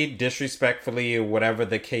differently, disrespectfully, or whatever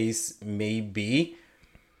the case may be,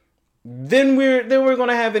 then we're going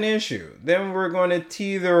to have an issue. Then we're going to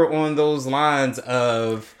teeter on those lines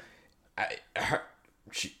of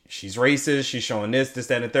she's racist, she's showing this,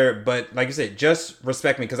 that, and the third. But like you said, just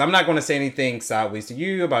respect me, because I'm not going to say anything sideways to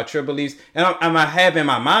you about your beliefs. And I have in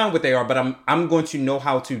my mind what they are, but I'm going to know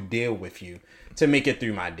how to deal with you to make it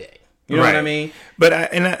through my day. You know what I mean? But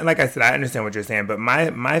like I said, I understand what you're saying. But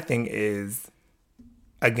my thing is,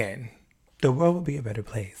 again, the world would be a better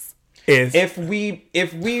place if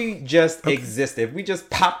we just existed, if we just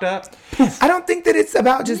popped up. Poof. I don't think that it's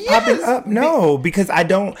about just popping up. No, because I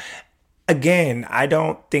don't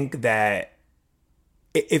think that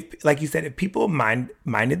if like you said, if people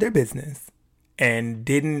minded their business and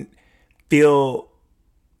didn't feel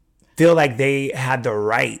like they had the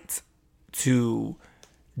right to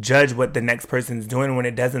judge what the next person's doing when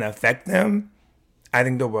it doesn't affect them, I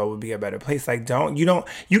think the world would be a better place. Like,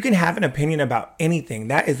 you can have an opinion about anything.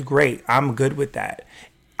 That is great. I'm good with that.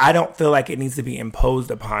 I don't feel like it needs to be imposed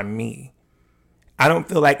upon me. I don't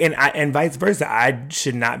feel like, and vice versa, I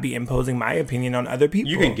should not be imposing my opinion on other people.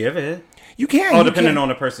 You can give it. You can. Oh, depending on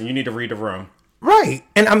the person. You need to read the room. Right.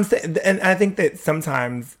 And I think that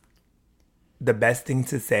sometimes the best thing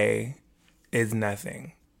to say is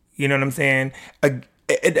nothing. You know what I'm saying?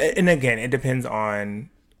 And again, it depends on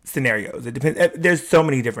scenarios. It depends. There's so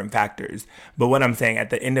many different factors. But what I'm saying, at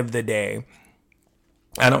the end of the day,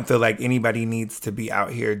 I don't feel like anybody needs to be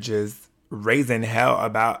out here just raising hell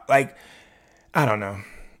about, like, I don't know.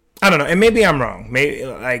 And maybe I'm wrong.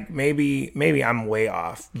 Maybe I'm way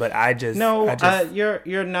off. But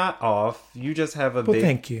you're not off. You just have a big.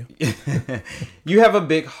 Thank you. You have a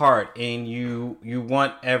big heart, and you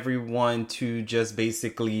want everyone to just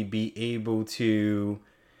basically be able to,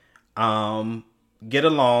 get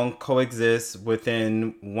along, coexist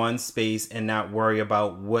within one space, and not worry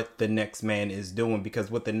about what the next man is doing,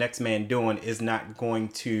 because what the next man doing is not going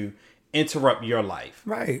to interrupt your life.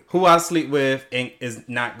 Right. Who I sleep with is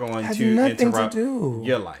not going to interrupt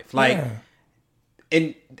your life. Like, yeah.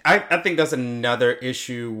 And I think that's another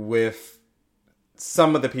issue with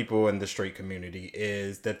some of the people in the straight community,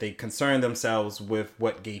 is that they concern themselves with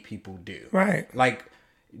what gay people do. Right. Like,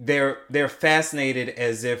 they're fascinated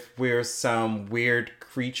as if we're some weird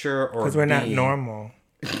creature or because we're not normal.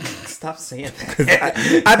 Stop saying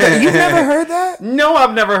that. I bet you've never heard that. No,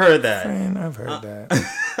 I've never heard that. Man, I've heard that.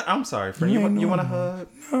 I'm sorry, friend. You want a hug?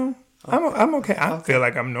 No, I'm okay. I feel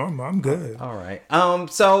like I'm normal. I'm good. All right.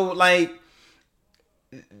 So like,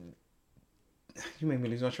 you made me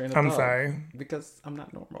lose my train of thought. I'm sorry because I'm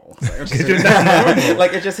not normal. You're not normal.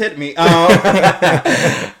 Like, it just hit me.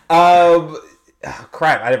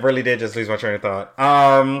 Crap! I really did just lose my train of thought.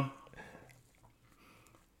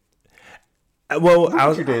 Well,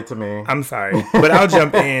 what you did to me. I'm sorry, but I'll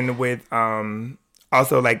jump in with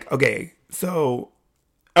also, like, okay, so.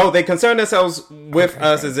 Oh, they concern themselves with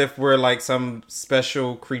us as if we're like some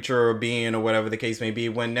special creature or being or whatever the case may be.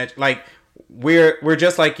 When that, like, we're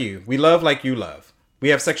just like you. We love like you love. We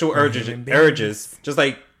have sexual urges just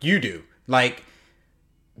like you do. Like,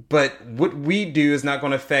 but what we do is not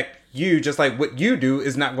going to affect you, just like what you do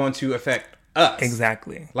is not going to affect us.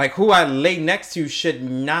 Exactly. Like, who I lay next to should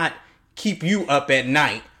not keep you up at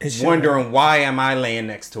night wondering why am I laying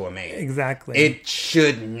next to a man. Exactly. It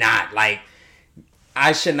should not. Like,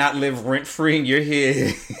 I should not live rent free in your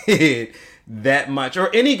head that much,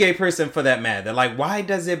 or any gay person for that matter. Like, why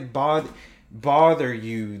does it bother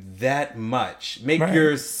you that much? Make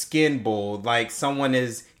your skin bold. Like, someone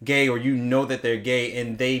is gay, or you know that they're gay,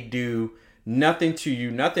 and they do nothing to you,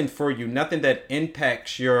 nothing for you, nothing that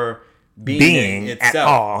impacts your being itself. At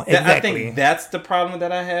all. Exactly. I think that's the problem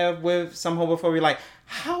that I have with some homophobia. Like,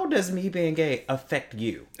 how does me being gay affect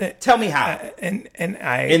you? Tell me how. And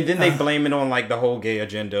then they blame it on, like, the whole gay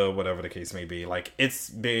agenda, or whatever the case may be. Like, it's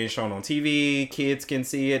being shown on TV, kids can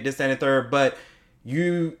see it, this, that, and the third. But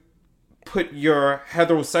you put your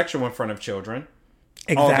heterosexual in front of children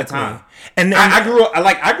all the time. And I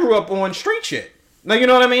grew up on street shit. Like, you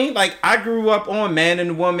know what I mean? Like, I grew up on man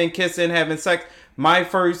and woman kissing, having sex. My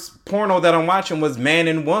first porno that I'm watching was man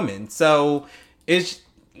and woman. So it's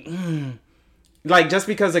like, just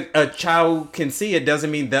because a child can see it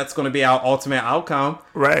doesn't mean that's going to be our ultimate outcome.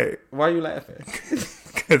 Right. Why are you laughing?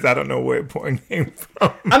 Because I don't know where porn came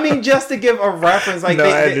from. I mean, just to give a reference. Like, no,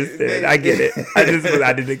 I understand. I get it. I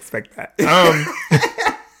didn't expect that.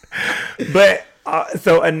 But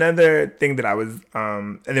so another thing that I was,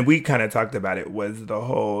 and then we kind of talked about it, was the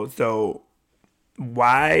whole, so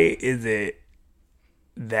why is it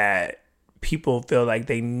that people feel like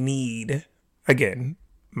they need, again,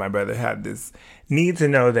 my brother had this need to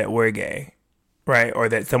know that we're gay, right? Or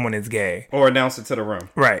that someone is gay. Or announce it to the room.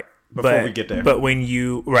 Right. Before we get there. But when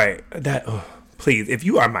you, please, if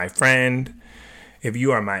you are my friend, if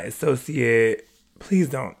you are my associate, please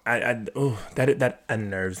don't. That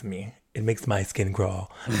unnerves me. It makes my skin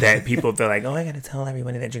crawl that people feel like, oh, I got to tell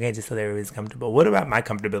everybody that you're gay just so that everybody's comfortable. What about my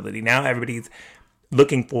comfortability? Now everybody's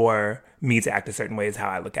looking for me to act a certain way is how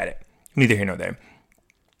I look at it. Neither here nor there.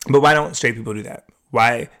 But why don't straight people do that?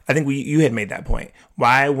 Why? I think you had made that point.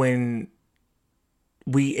 Why, when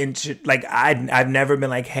I've never been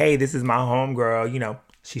like, hey, this is my homegirl, you know,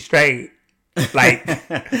 she's straight. Like,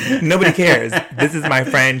 nobody cares. This is my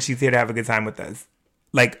friend. She's here to have a good time with us.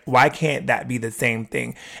 Like, why can't that be the same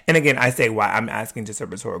thing? And again, I say why. I'm asking just a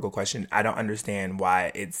rhetorical question. I don't understand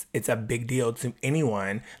why it's a big deal to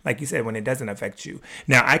anyone, like you said, when it doesn't affect you.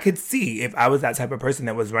 Now, I could see if I was that type of person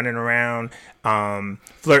that was running around,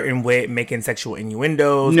 flirting with, making sexual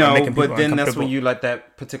innuendos. No, making people but then that's when uncomfortable. you let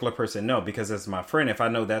that particular person know. Because as my friend, if I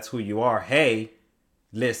know that's who you are, hey,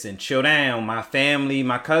 listen, chill down. My family,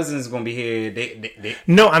 my cousins going to be here. They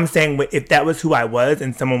No, I'm saying if that was who I was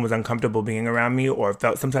and someone was uncomfortable being around me or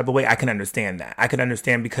felt some type of way, I can understand that. I can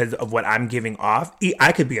understand because of what I'm giving off.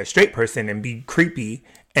 I could be a straight person and be creepy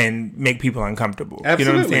and make people uncomfortable. Absolutely.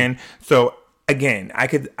 You know what I'm saying? So again, I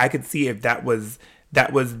could see if that was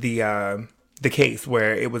the case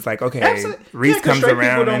where it was like, okay, Reese comes straight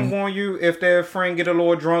around. People don't And, warn you if their friend get a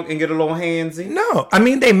little drunk and get a little handsy. no, I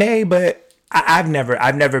mean they may, but I've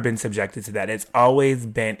never been subjected to that. It's always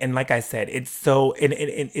been, and like I said, it's so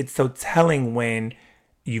it's so telling when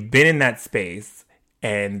you've been in that space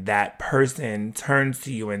and that person turns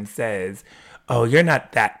to you and says, "Oh, you're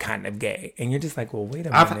not that kind of gay," and you're just like, "Well, wait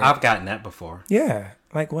a minute." I've gotten that before. Yeah,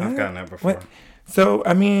 like what? I've gotten that before. What? So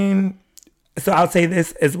I mean, so I'll say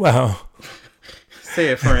this as well. Say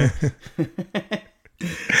it, friend.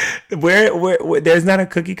 Where there's not a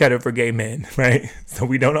cookie cutter for gay men, right? So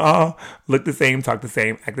we don't all look the same, talk the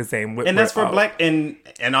same, act the same. And that's for black and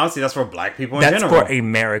honestly, that's for black people in general. That's for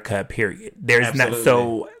America, period. There's Absolutely. not,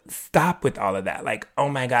 so stop with all of that. Like, oh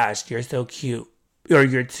my gosh, you're so cute, or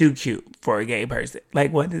you're too cute for a gay person.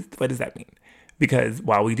 Like, what does that mean? Because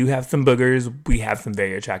while we do have some boogers, we have some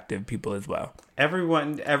very attractive people as well.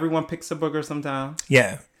 Everyone picks a booger sometimes.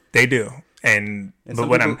 Yeah, they do. And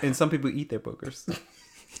but some people eat their boogers.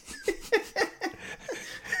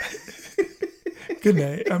 Good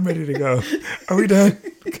night. I'm ready to go. Are we done?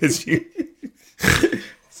 Because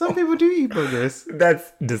Some people do eat boogers.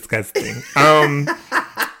 That's disgusting.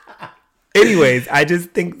 Anyways, I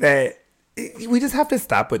just think that we just have to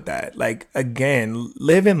stop with that. Like, again,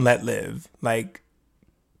 live and let live. Like,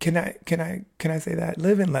 can I say that?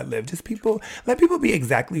 Live and let live. Just let people be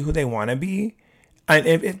exactly who they want to be. And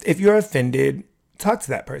if you're offended, talk to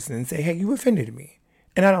that person and say, "Hey, you offended me,"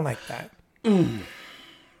 and I don't like that.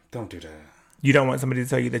 Don't do that. You don't want somebody to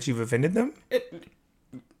tell you that you've offended them?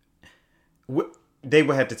 They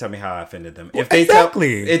would have to tell me how I offended them. Well,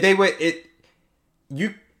 exactly. If they would,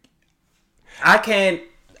 I can't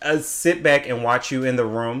sit back and watch you in the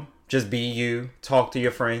room, just be you, talk to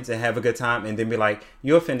your friends, and have a good time, and then be like,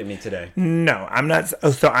 "You offended me today." No, I'm not.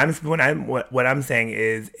 So what I'm saying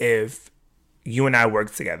is, if you and I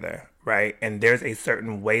work together, right, and there's a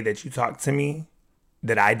certain way that you talk to me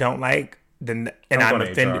that I don't like, then I'm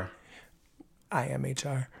offended. HR. I am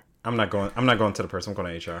HR. I'm not going to the person. I'm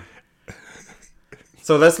going to HR.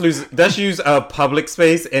 So let's use a public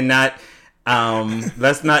space and not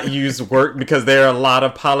let's not use work, because there are a lot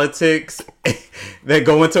of politics that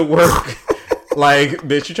go into work. Like,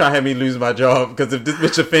 bitch, you try to have me lose my job because if this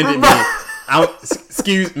bitch offended me.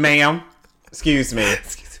 Excuse me.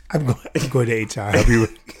 I'm going to HR. I'll be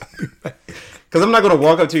back. Because I'm not going to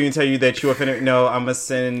walk up to you and tell you that you offended. No, I'm going to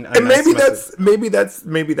send a And nice message.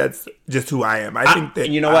 maybe that's just who I am. I think that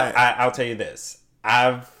you know what? I'll tell you this.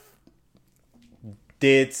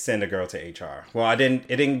 Did send a girl to HR. Well, I didn't.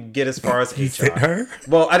 It didn't get as far as HR. Sent her?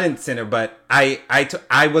 Well, I didn't send her, but I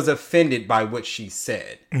was offended by what she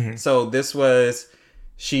said. Mm-hmm. So this was,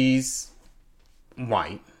 she's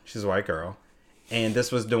white. She's a white girl, and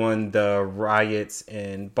this was during the riots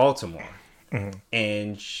in Baltimore. Mm-hmm.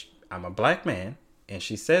 And I'm a black man, and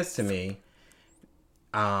she says to me,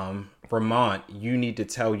 "Vermont, you need to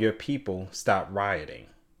tell your people stop rioting."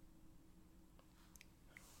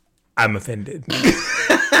 I'm offended.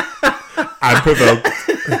 I'm provoked.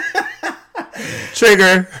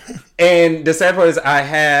 Trigger. And the sad part is I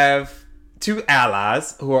have two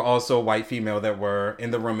allies who are also white female that were in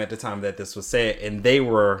the room at the time that this was said, and they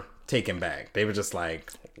were taken back. They were just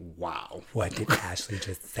like, wow. What did Ashley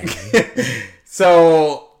just say?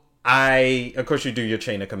 So of course, you do your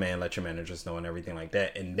chain of command, let your managers know and everything like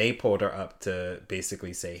that. And they pulled her up to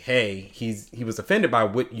basically say, hey, he was offended by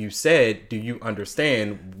what you said. Do you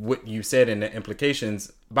understand what you said and the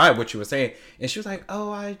implications by what you were saying? And she was like,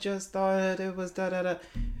 oh, I just thought it was da-da-da.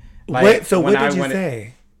 Like, what did you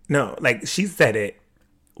say? No, like, she said it.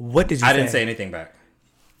 What did you say? I didn't say anything back.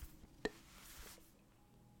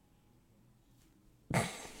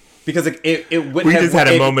 Because it wouldn't we have... We just had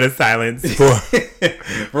a moment of silence for...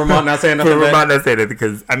 Vermont not saying nothing. For Vermont not saying it,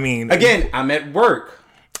 because, I mean... Again, I'm at work.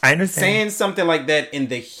 I understand. Saying something like that in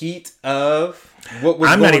the heat of what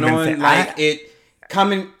was going on, like it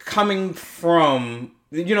coming from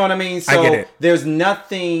You know what I mean? So I get it. there's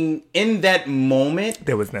nothing in that moment.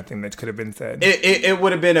 There was nothing that could have been said. It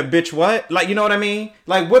would have been a bitch what? Like, you know what I mean?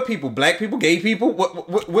 Like, what people? Black people? Gay people?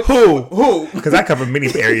 What Who? Because I cover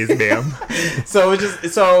many areas, ma'am. So it's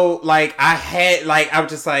just like I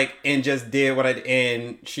was just like and just did what I did,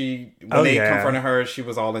 and when they confronted her, she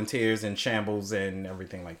was all in tears and shambles and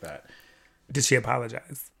everything like that. Did she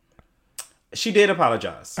apologize? She did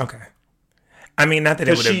apologize. Okay. I mean, not that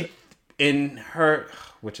it would have. In her,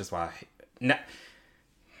 which is why,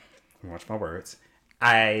 watch my words.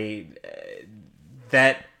 That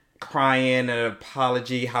crying and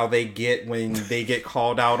apology, how they get when they get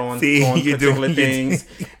called out on particular things.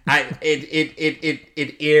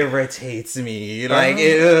 It irritates me. Like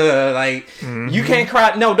you can't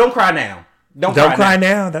cry. No, don't cry now. Don't cry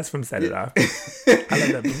now. That's from Set It Off. I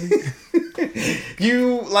love that movie.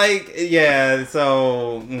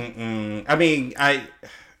 So I mean,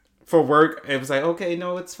 for work, it was like, okay,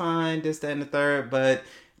 no, it's fine, this, that, and the third. But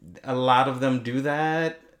a lot of them do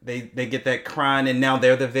that. They get that crying, and now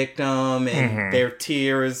they're the victim, and their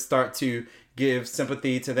tears start to give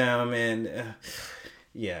sympathy to them, and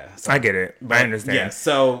I get it. I understand. Yeah,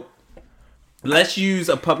 so let's use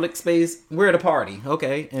a public space. We're at a party,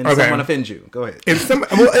 okay, and someone offends you. Go ahead.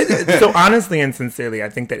 So honestly and sincerely, I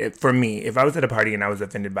think that for me, if I was at a party and I was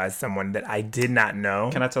offended by someone that I did not know,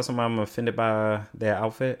 can I tell someone I'm offended by their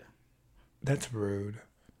outfit? That's rude.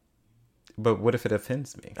 But what if it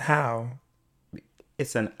offends me? How?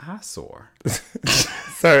 It's an eyesore.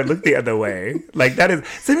 Sir, look the other way. Like, that is,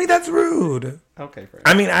 to me, that's rude. Okay, Fred.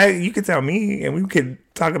 I mean, you could tell me and we could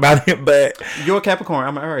talk about it, but you're a Capricorn.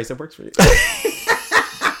 I'm an Aries. It works for you.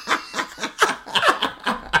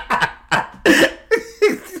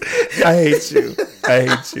 I hate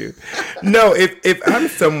you. No, if I'm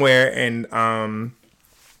somewhere and I'm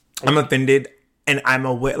offended and I'm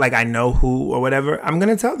aware, like I know who or whatever, I'm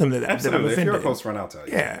gonna tell them that I'm offended. If you're a close friend, I'll tell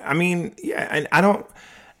you. Yeah, I mean, and I don't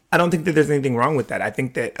think that there's anything wrong with that. I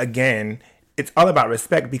think that, again, it's all about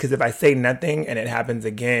respect, because if I say nothing and it happens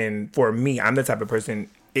again, for me, I'm the type of person,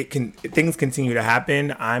 things continue to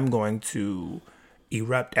happen, I'm going to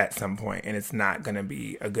erupt at some point, and it's not going to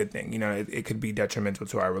be a good thing. You know, it could be detrimental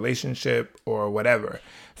to our relationship or whatever.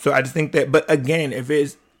 So I just think that, but again, if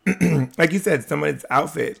it's, like you said, someone's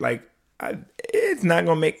outfit, like, it's not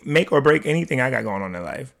going to make or break anything I got going on in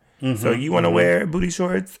life. So you want to wear booty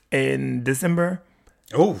shorts in December?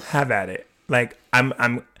 Oh, have at it. Like,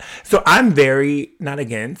 I'm very not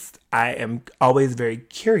against. I am always very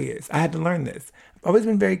curious. I had to learn this. I've always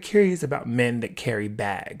been very curious about men that carry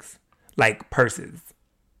bags, like purses,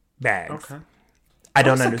 bags. Okay. I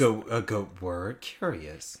don't understand. A good word.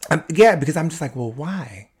 Curious. Yeah, because I'm just like, well,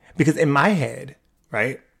 why? Because in my head,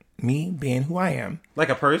 right, me being who I am, like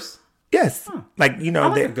a purse. Yes, like, you know, I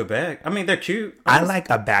like a good bag. I mean, they're cute. I like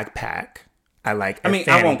a backpack. I like.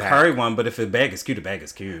 I won't carry one, but if a bag is cute, a bag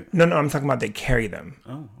is cute. No, I'm talking about they carry them.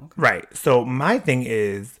 Oh, okay. Right. So my thing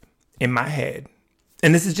is, in my head,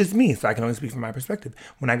 and this is just me, so I can only speak from my perspective.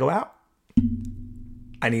 When I go out,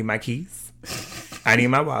 I need my keys, I need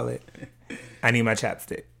my wallet, I need my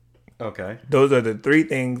chapstick. Okay. Those are the three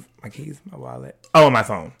things: my keys, my wallet, my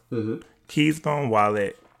phone. Mm-hmm. Keys, phone,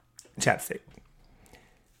 wallet, chapstick.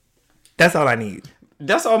 That's all I need.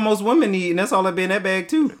 That's all most women need, and that's all that be in that bag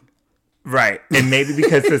too. Right. And maybe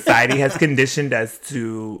because society has conditioned us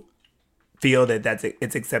to feel that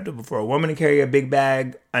it's acceptable for a woman to carry a big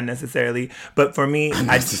bag unnecessarily. But for me,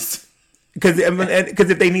 because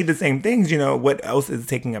if they need the same things, you know, what else is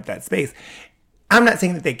taking up that space? I'm not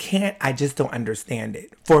saying that they can't. I just don't understand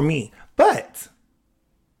it for me. But,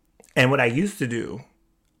 and what I used to do,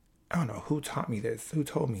 I don't know who taught me this, who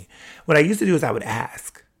told me. What I used to do is I would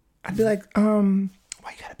ask. I'd be like, why you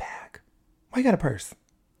got a bag? Why you got a purse?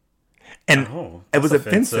 And it was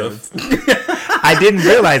offensive. I didn't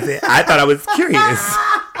realize it. I thought I was curious.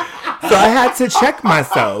 So I had to check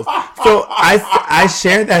myself. So I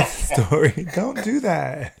shared that story. Don't do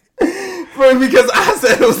that. Because I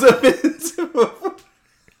said it was offensive.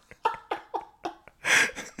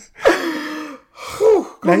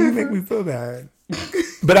 Now you make me feel bad.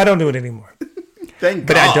 But I don't do it anymore. Thank God.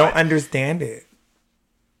 But I don't understand it.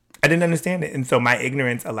 I didn't understand it. And so my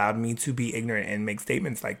ignorance allowed me to be ignorant and make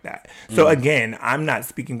statements like that. So again, I'm not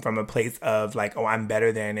speaking from a place of like, oh, I'm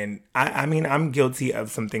better than. And I mean, I'm guilty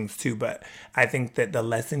of some things too. But I think that the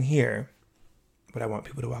lesson here, what I want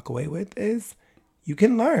people to walk away with is you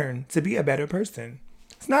can learn to be a better person.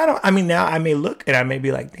 It's not, I mean, now I may look and I may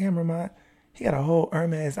be like, damn, Ramon, he got a whole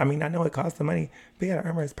Hermes. I mean, I know it costs the money, but he got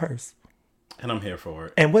an Hermes purse. And I'm here for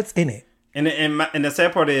it. And what's in it? And the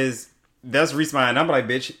sad part is, that's Reese mine. I'm like,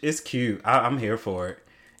 bitch, it's cute. I'm here for it.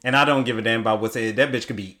 And I don't give a damn about what's in it. That bitch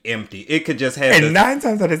could be empty. It could just have And 9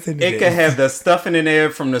 times out of 10 it could have the stuffing in there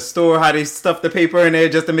from the store, how they stuff the paper in there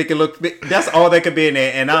just to make it look big. That's all that could be in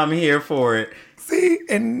there, and I'm here for it. See,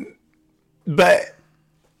 but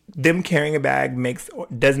them carrying a bag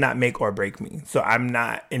does not make or break me. So I'm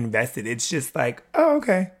not invested. It's just like, oh,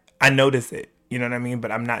 okay. I notice it. You know what I mean?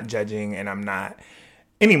 But I'm not judging, and I'm not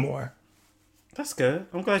anymore. That's good.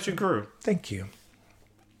 I'm glad you grew. Thank you.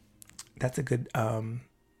 That's a good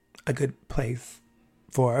place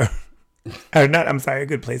for, or not, I'm sorry, a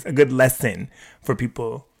good lesson for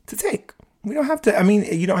people to take. We don't have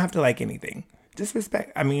to, you don't have to like anything. Just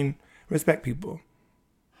respect. Respect people.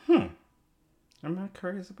 I'm not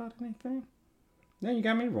curious about anything. Now you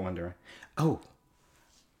got me wondering. Oh.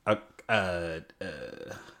 Never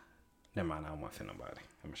mind, I don't want to offend nobody.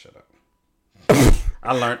 I'm going to shut up.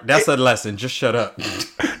 I learned, that's a lesson. Just shut up.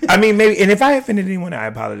 Maybe, and if I offended anyone, I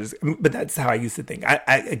apologize. But that's how I used to think.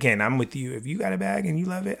 Again, I'm with you. If you got a bag and you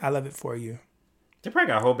love it, I love it for you. They probably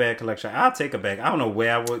got a whole bag collection. I'll take a bag. I don't know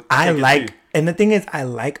where I would. And the thing is, I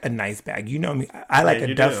like a nice bag. You know me. I like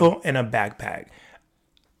a duffel and a backpack.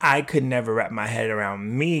 I could never wrap my head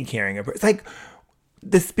around me carrying a purse. It's like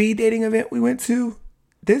the speed dating event we went to.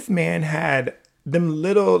 This man had them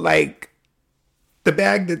little, like, the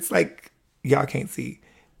bag that's like, y'all can't see.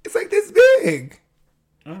 It's like this big.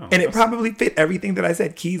 Oh, and it probably fit everything that I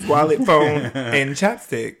said: keys, wallet, phone, and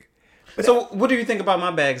chapstick. But so, what do you think about my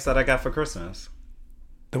bags that I got for Christmas?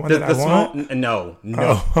 The one that I want? No.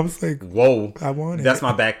 Oh, I was like, whoa. I want it. That's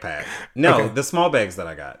my backpack. No, okay. The small bags that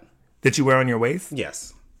I got. That you wear on your waist?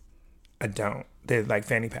 Yes. I don't. They're like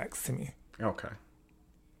fanny packs to me. Okay.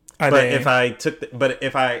 It's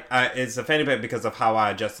a fanny pack because of how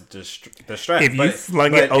I adjusted the strap. If you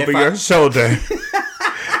slung it over your shoulder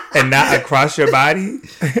and not across your body,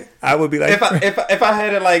 I would be like, if I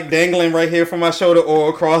had it like dangling right here from my shoulder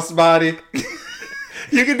or across body.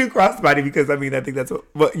 You can do crossbody because I think that's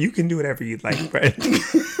what you can do whatever you'd like, Fred.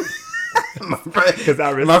 My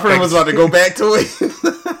friend was about to go back to it.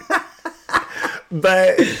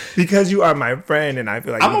 But because you are my friend and I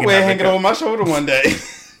feel like I'm gonna wear hanging over my shoulder one day.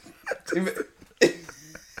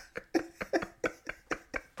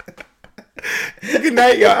 Good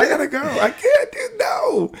night, y'all. I gotta go. I can't do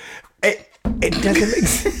no. It doesn't make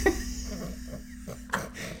sense.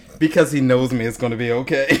 Because he knows me, it's gonna be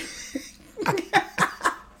okay.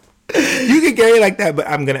 You can carry it like that, but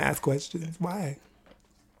I'm gonna ask questions. Why?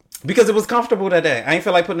 Because it was comfortable that day. I ain't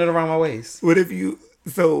feel like putting it around my waist. What if you?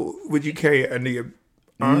 So would you carry it under your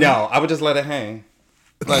arm? No, I would just let it hang.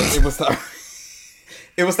 Like it would stop.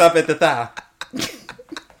 It would stop at the thigh.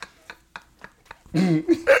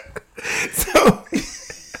 So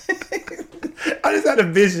I just had a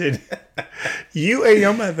vision. You and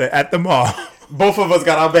your mother at the mall. Both of us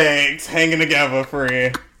got our bags hanging together,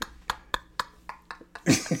 friend.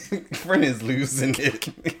 Friend is losing it.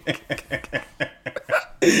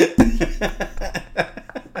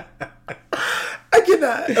 I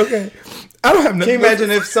cannot. Okay. I don't have nothing. Can you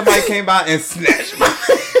imagine if somebody came by and snatched my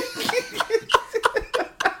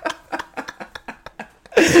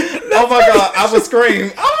Oh my God, I would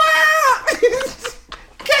scream. Oh my God!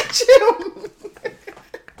 Catch him!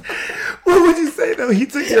 What would you say though? He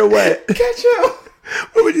took your what? Catch him!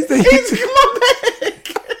 What would you say? He took my bag!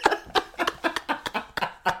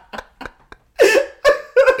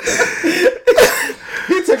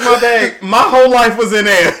 He took my bag. My whole life was in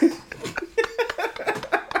there.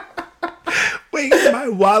 Wait, my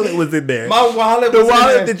wallet was in there. My wallet was the in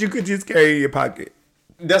wallet there. that you could just carry in your pocket.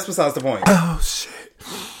 That's besides the point. Oh shit.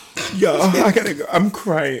 Yo, I gotta go. I'm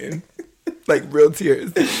crying. Like real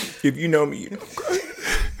tears. If you know me, you know I'm crying.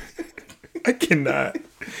 I cannot.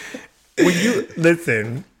 When you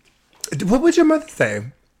listen, what would your mother say?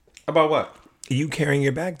 About what? You carrying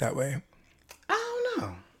your bag that way? I don't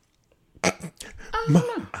know.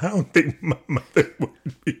 I don't think my mother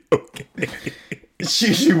would be okay.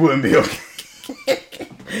 She wouldn't be okay.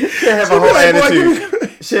 She'd have a whole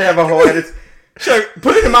attitude. She'd have a whole attitude. Sure,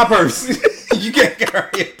 put it in my purse. You can't carry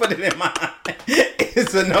it. Put it in mine.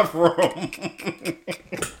 It's enough room.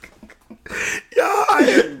 Y'all, I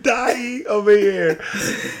am dying over here.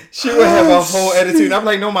 She would have a whole attitude. I'm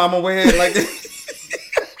like, no, mama, wear it like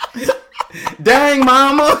this. Dang,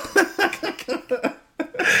 mama.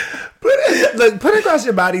 Put it across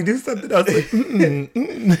your body. Do something else.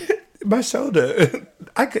 Like, my shoulder.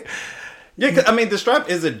 I could. Yeah, I mean the strap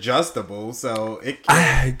is adjustable, so it.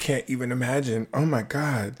 I can't even imagine. Oh my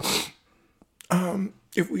God.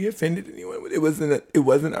 If we offended anyone, it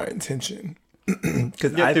wasn't our intention.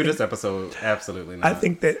 Because through this episode, absolutely not. I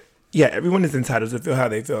think that everyone is entitled to feel how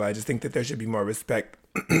they feel. I just think that there should be more respect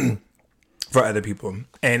for other people.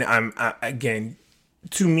 And again,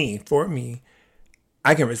 for me,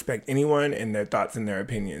 I can respect anyone and their thoughts and their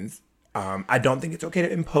opinions. I don't think it's okay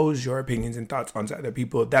to impose your opinions and thoughts onto other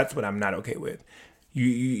people. That's what I'm not okay with.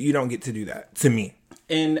 You don't get to do that to me.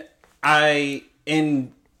 And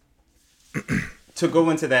to go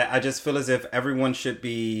into that, I just feel as if everyone should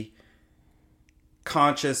be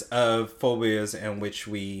conscious of phobias in which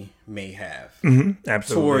we may have. Absolutely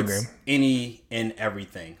towards any and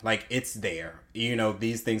everything. Like, it's there. You know,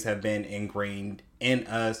 these things have been ingrained in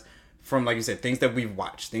us from, like you said, things that we've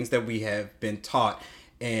watched, things that we have been taught,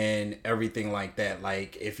 and everything like that.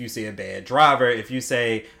 Like, if you see a bad driver, if you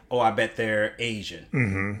say, oh, I bet they're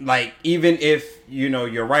Asian. Like, even if, you know,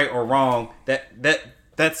 you're right or wrong,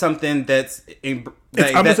 that's something that's it's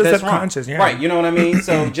almost that's subconscious, wrong. yeah. Right, you know what I mean?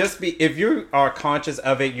 So if you are conscious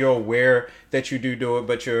of it, you're aware that you do it,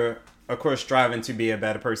 but you're, of course, striving to be a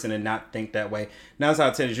better person and not think that way. Now, it's how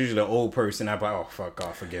I tell you, it's usually an old person. I'm like, oh, fuck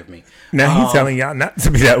off, forgive me. Now he's telling y'all not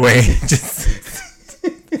to be that way.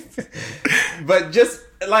 But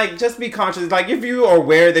just be conscious. Like, if you are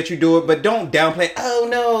aware that you do it, but don't downplay. Oh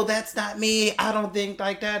no, that's not me. I don't think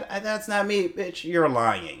like that. That's not me, bitch. You're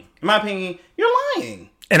lying. In my opinion, you're lying.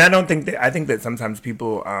 And I think that sometimes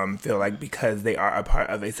people feel like because they are a part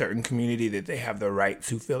of a certain community that they have the right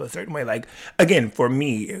to feel a certain way. Like, again, for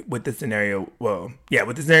me, with the scenario with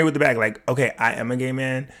the bag, like, okay, I am a gay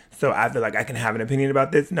man, so I feel like I can have an opinion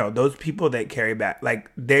about this. No, those people that carry back, like,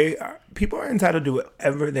 people are entitled to do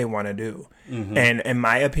whatever they want to do. And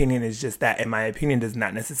my opinion is just that, and my opinion does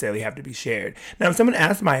not necessarily have to be shared. Now, if someone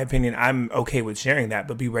asks my opinion, I'm okay with sharing that,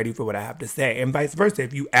 but be ready for what I have to say. And vice versa,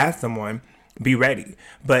 if you ask someone, be ready.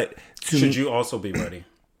 But should you also be ready?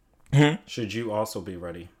 Should you also be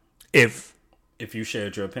ready if you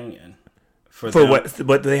shared your opinion for what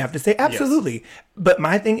do they have to say? Absolutely. Yes. But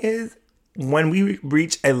my thing is, when we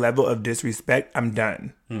reach a level of disrespect, I'm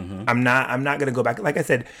done. I'm not gonna go back. Like I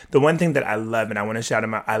said, the one thing that I love, and I want to shout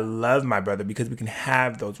him out, I love my brother because we can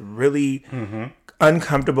have those really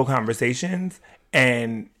uncomfortable conversations,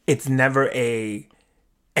 and it's never a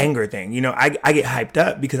anger thing. You know, I get hyped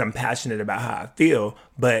up because I'm passionate about how I feel,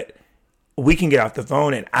 but we can get off the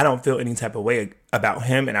phone and I don't feel any type of way about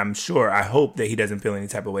him, and I hope that he doesn't feel any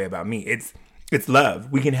type of way about me. It's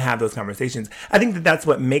love. We can have those conversations. I think that's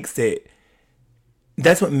what makes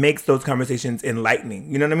those conversations enlightening.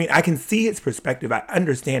 You know what I mean? I can see his perspective. I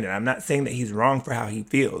understand it. I'm not saying that he's wrong for how he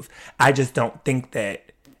feels. I just don't think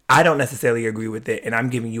that I don't necessarily agree with it, and I'm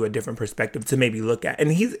giving you a different perspective to maybe look at.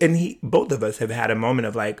 And both of us have had a moment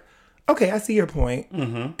of like, okay, I see your point.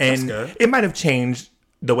 And it might have changed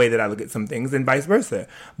the way that I look at some things, and vice versa.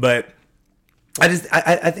 But I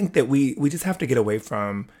think that we just have to get away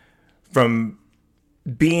from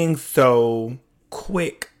being so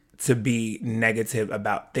quick to be negative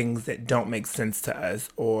about things that don't make sense to us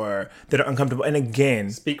or that are uncomfortable. And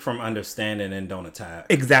again, speak from understanding and don't attack.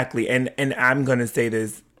 Exactly. And I'm going to say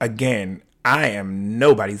this again, I am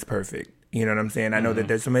nobody's perfect. You know what I'm saying? I know that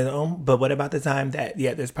there's somebody, but what about the time that,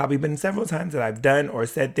 there's probably been several times that I've done or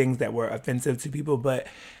said things that were offensive to people, but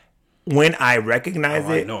when I recognize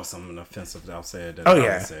it. I know something offensive that I've said.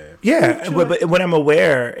 Yeah. But when I'm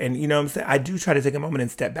aware, and you know what I'm saying, I do try to take a moment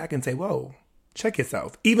and step back and say, whoa, check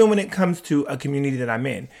yourself. Even when it comes to a community that I'm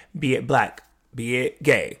in, be it black, be it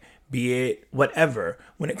gay, be it whatever.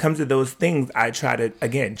 When it comes to those things, I try to,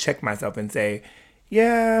 again, check myself and say,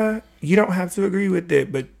 yeah, you don't have to agree with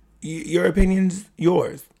it, but your opinion's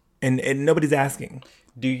yours. And nobody's asking.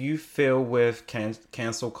 Do you feel with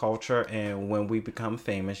cancel culture and when we become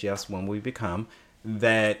famous, when we become,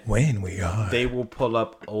 that when we are, they will pull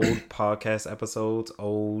up old podcast episodes,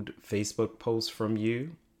 old Facebook posts from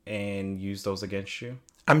you and use those against you?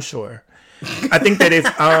 I'm sure. I think that if,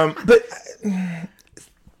 but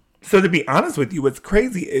so to be honest with you, what's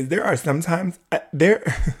crazy is there are sometimes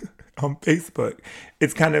on Facebook,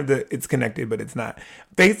 it's kind of it's connected, but it's not.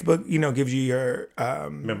 Facebook, gives you your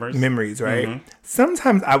memories, right?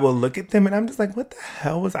 Sometimes I will look at them and I'm just like, what the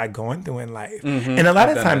hell was I going through in life? And a lot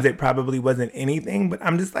of times it probably wasn't anything, but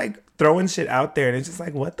I'm just like throwing shit out there and it's just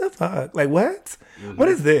like, what the fuck? Like, what? What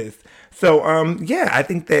is this? So, I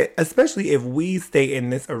think that especially if we stay in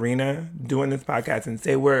this arena doing this podcast and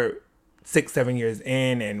say we're 6-7 years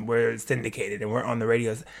in and we're syndicated and we're on the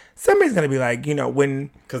radios, somebody's going to be like,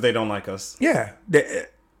 when... Because they don't like us. Yeah.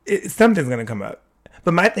 Something's going to come up.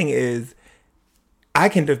 But my thing is, I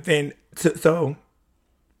can defend... So,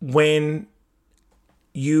 when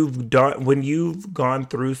you've gone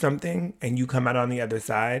through something and you come out on the other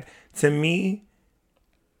side, to me...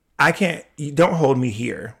 you don't hold me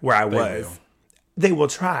here where I was. They will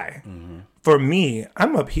try. For me,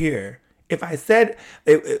 I'm up here. if I said,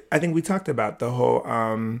 I think we talked about the whole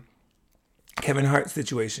Kevin Hart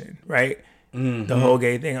situation, right? Mm-hmm. The whole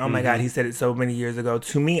gay thing. Oh my God, he said it so many years ago.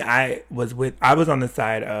 To me, I was on the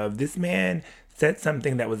side of this man said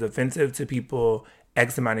something that was offensive to people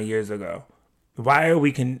X amount of years ago. Why are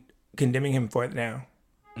we condemning him for it now?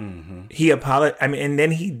 Mm-hmm. He apologized. I mean, and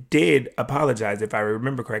then he did apologize, if I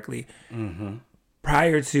remember correctly. Mm-hmm.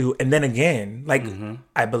 Prior to, and then again, like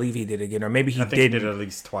I believe he did again, or maybe he did at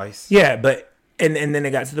least twice. Yeah, but and then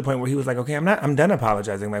it got to the point where he was like, okay, I'm done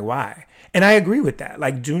apologizing. Like, why? And I agree with that.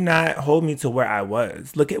 Like, do not hold me to where I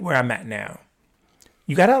was. Look at where I'm at now.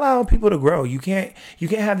 You gotta allow people to grow. You can't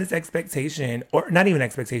have this expectation, or not even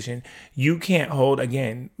expectation. You can't hold,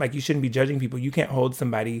 again, like, you shouldn't be judging people. You can't hold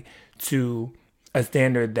somebody to a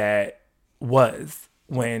standard that was,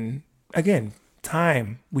 when, again,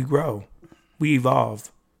 time, we grow. We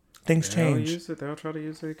evolve. Things change. They'll try to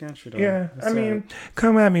use it against you. Yeah, I mean,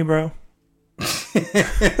 come at me, bro.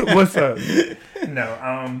 What's up?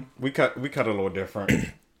 No, we cut a little different.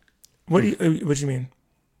 What do you mean?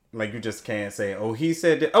 Like, you just can't say, "Oh, he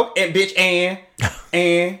said that." Oh, and bitch,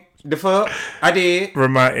 and the fuck I did.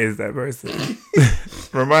 Ramont is that person.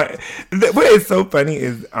 Ramont. What is so funny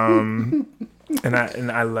is And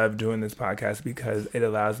I love doing this podcast because it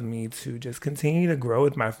allows me to just continue to grow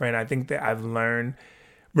with my friend. I think that I've learned,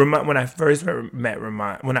 when I first met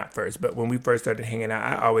Ramont, well, not first, but when we first started hanging out,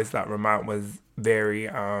 I always thought Ramont was very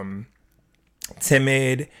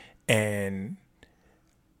timid, and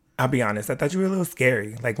I'll be honest, I thought you were a little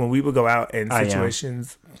scary. Like, when we would go out in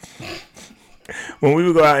situations,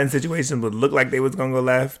 would look like they was going to go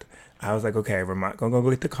left, I was like, okay, Ramont gonna go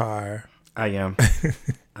get the car. I am.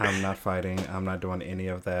 I'm not fighting. I'm not doing any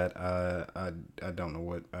of that. I don't know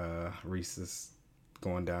what Reese is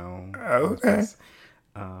going down. Okay.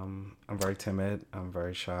 I'm very timid. I'm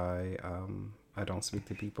very shy. I don't speak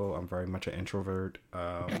to people. I'm very much an introvert.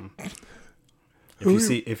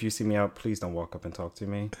 If you see me out, please don't walk up and talk to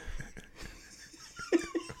me.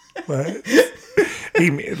 What?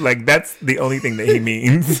 Like, that's the only thing that he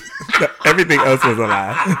means. Everything else was a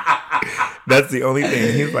lie. That's the only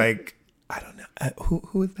thing. He's like, I don't know.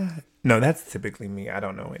 Who is that? No, that's typically me. I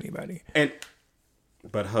don't know anybody.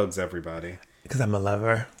 But hugs everybody. Because I'm a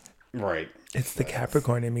lover. Right. It's the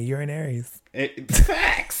Capricorn in me. You're an Aries.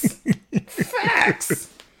 Facts.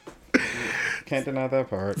 Facts. Can't deny that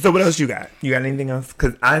part. So what else you got? You got anything else?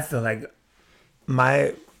 Because I feel like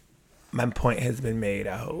my point has been made,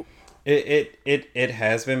 I hope. It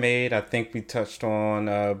has been made. I think we touched on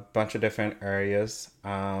a bunch of different areas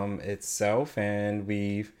itself, and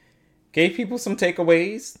we've gave people some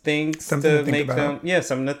takeaways, things something to make them,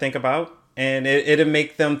 something to think about, and it'll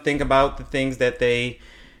make them think about the things that they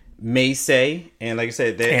may say, and like I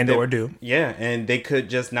said, or do. Yeah, and they could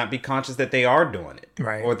just not be conscious that they are doing it,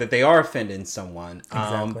 right, or that they are offending someone,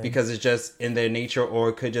 exactly. Because it's just in their nature, or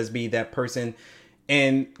it could just be that person.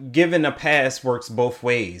 And giving a pass works both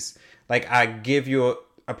ways. Like,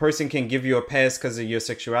 a person can give you a pass because of your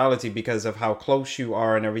sexuality, because of how close you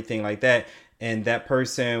are and everything like that. And that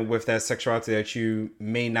person with that sexuality that you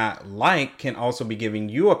may not like can also be giving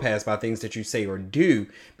you a pass by things that you say or do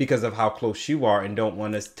because of how close you are, and don't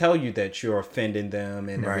want to tell you that you're offending them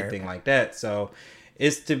and everything like that. So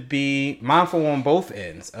it's to be mindful on both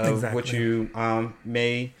ends of what you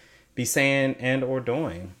may be saying and or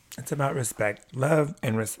doing. It's about respect, love,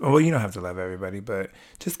 and respect. Well, you don't have to love everybody, but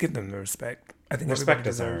just give them the respect. I think respect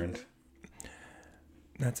is earned.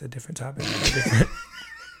 That's a different topic, a different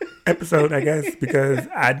episode, I guess, because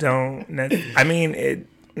I don't. I mean, it.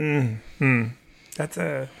 That's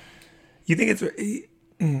a. You think it's.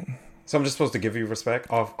 So I'm just supposed to give you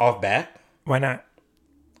respect off bat? Why not?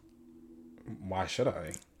 Why should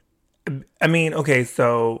I? I mean, okay,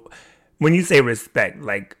 so when you say respect,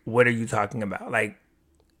 like, what are you talking about? Like,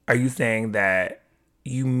 are you saying that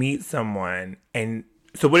you meet someone, and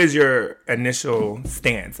so what is your initial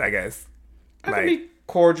stance, I guess? I can be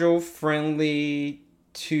cordial, friendly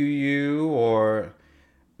to you, or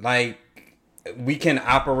like we can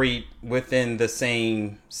operate within the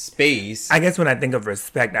same space. I guess when I think of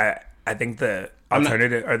respect, I think the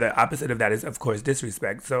alternative or the opposite of that is, of course,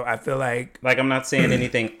 disrespect. So I feel like I'm not saying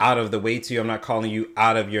anything out of the way to you. I'm not calling you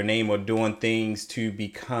out of your name or doing things to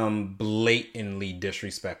become blatantly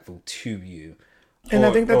disrespectful to you. And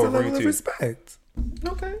I think that's a level of respect.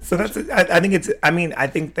 Okay. So that's I think it's. I mean, I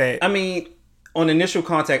think that. I mean, on initial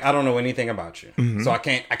contact, I don't know anything about you, so I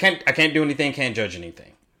can't do anything. Can't judge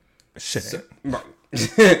anything. Shit.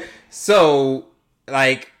 So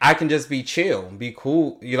like, I can just be chill, be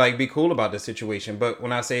cool. Be cool about the situation. But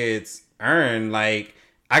when I say it's earned, like,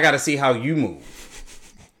 I got to see how you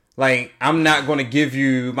move. Like, I'm not going to give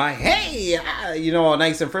you my, hey, all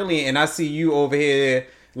nice and friendly. And I see you over here,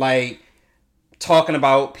 like, talking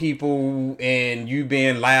about people and you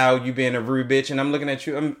being loud, you being a rude bitch. And I'm looking at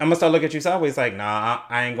you. I'm going to start looking at you sideways like, nah,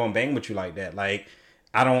 I ain't going to bang with you like that. Like,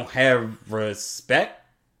 I don't have respect.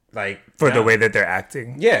 Like, for the way that they're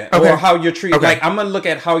acting. Yeah. Okay. Or how you're treating. Okay. Like, I'm going to look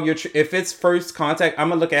at how you're if it's first contact, I'm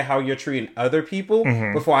going to look at how you're treating other people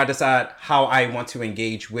before I decide how I want to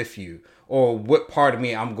engage with you or what part of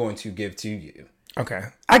me I'm going to give to you. Okay.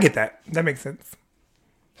 I get that. That makes sense.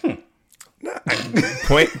 No,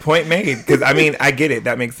 point made. Because, I mean, I get it.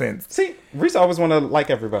 That makes sense. See, Reese always want to like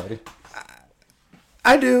everybody.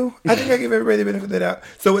 I do. I think I give everybody the benefit of the doubt.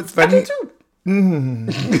 So it's funny. I do too.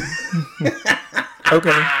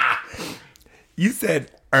 Okay. You said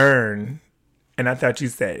earn, and I thought you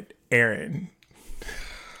said Aaron.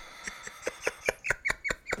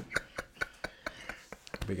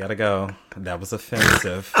 We gotta go. That was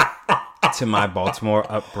offensive to my Baltimore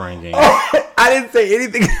upbringing. I didn't say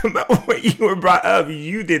anything about what you were brought up.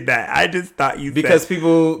 You did that. I just thought you Because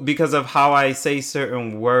said... because of how I say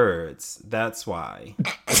certain words. That's why.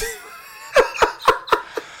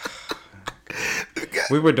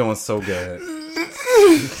 We were doing so good.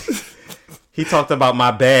 He talked about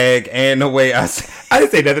my bag and the way I said. I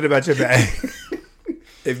didn't say nothing about your bag.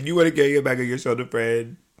 If you want to carry your bag on your shoulder,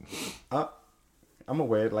 Fred, I'm gonna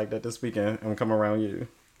wear it like that this weekend and come around you.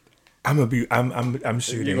 I'm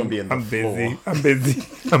shooting. You're gonna be in the busy. I'm busy.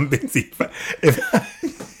 I'm busy.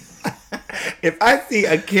 If I see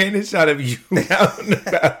a candid shot of you out and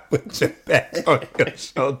about with your bag on your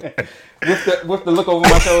shoulder, with the look over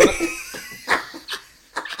my shoulder.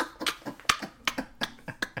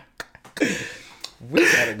 We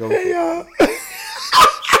gotta go. Hey, y'all.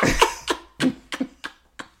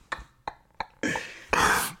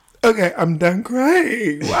 Okay, I'm done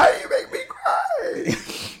crying. Why do you make me cry?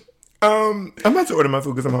 I'm about to order my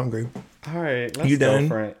food because I'm hungry. All right, let's You go, done?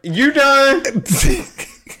 friend. You done?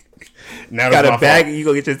 Now Got that's a my bag fault. and you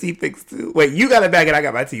go get your teeth fixed too? Wait, you got a bag and I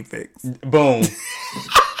got my teeth fixed. Boom.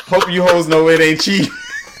 Hope you hoes know it ain't cheap.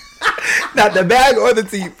 Not the bag or the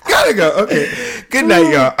teeth. Gotta go. Okay. Good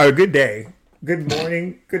night, y'all. Or good day. Good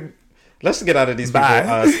morning. Good. Let's just get out of these Bye.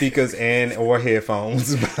 people, speakers and or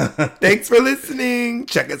headphones. Thanks for listening.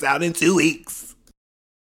 Check us out in 2 weeks.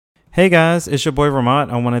 Hey guys, it's your boy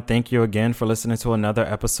Vermont. I want to thank you again for listening to another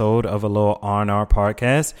episode of A Little R&R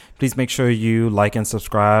Podcast. Please make sure you like and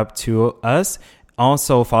subscribe to us.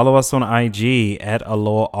 Also, follow us on IG at A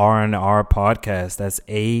Little R&R Podcast. That's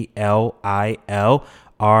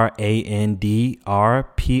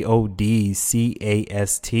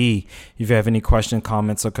ALILRANDRPODCAST. If you have any questions,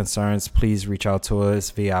 comments, or concerns, please reach out to us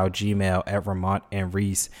via our Gmail at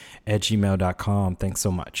vermontandreese@gmail.com. Thanks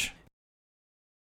so much.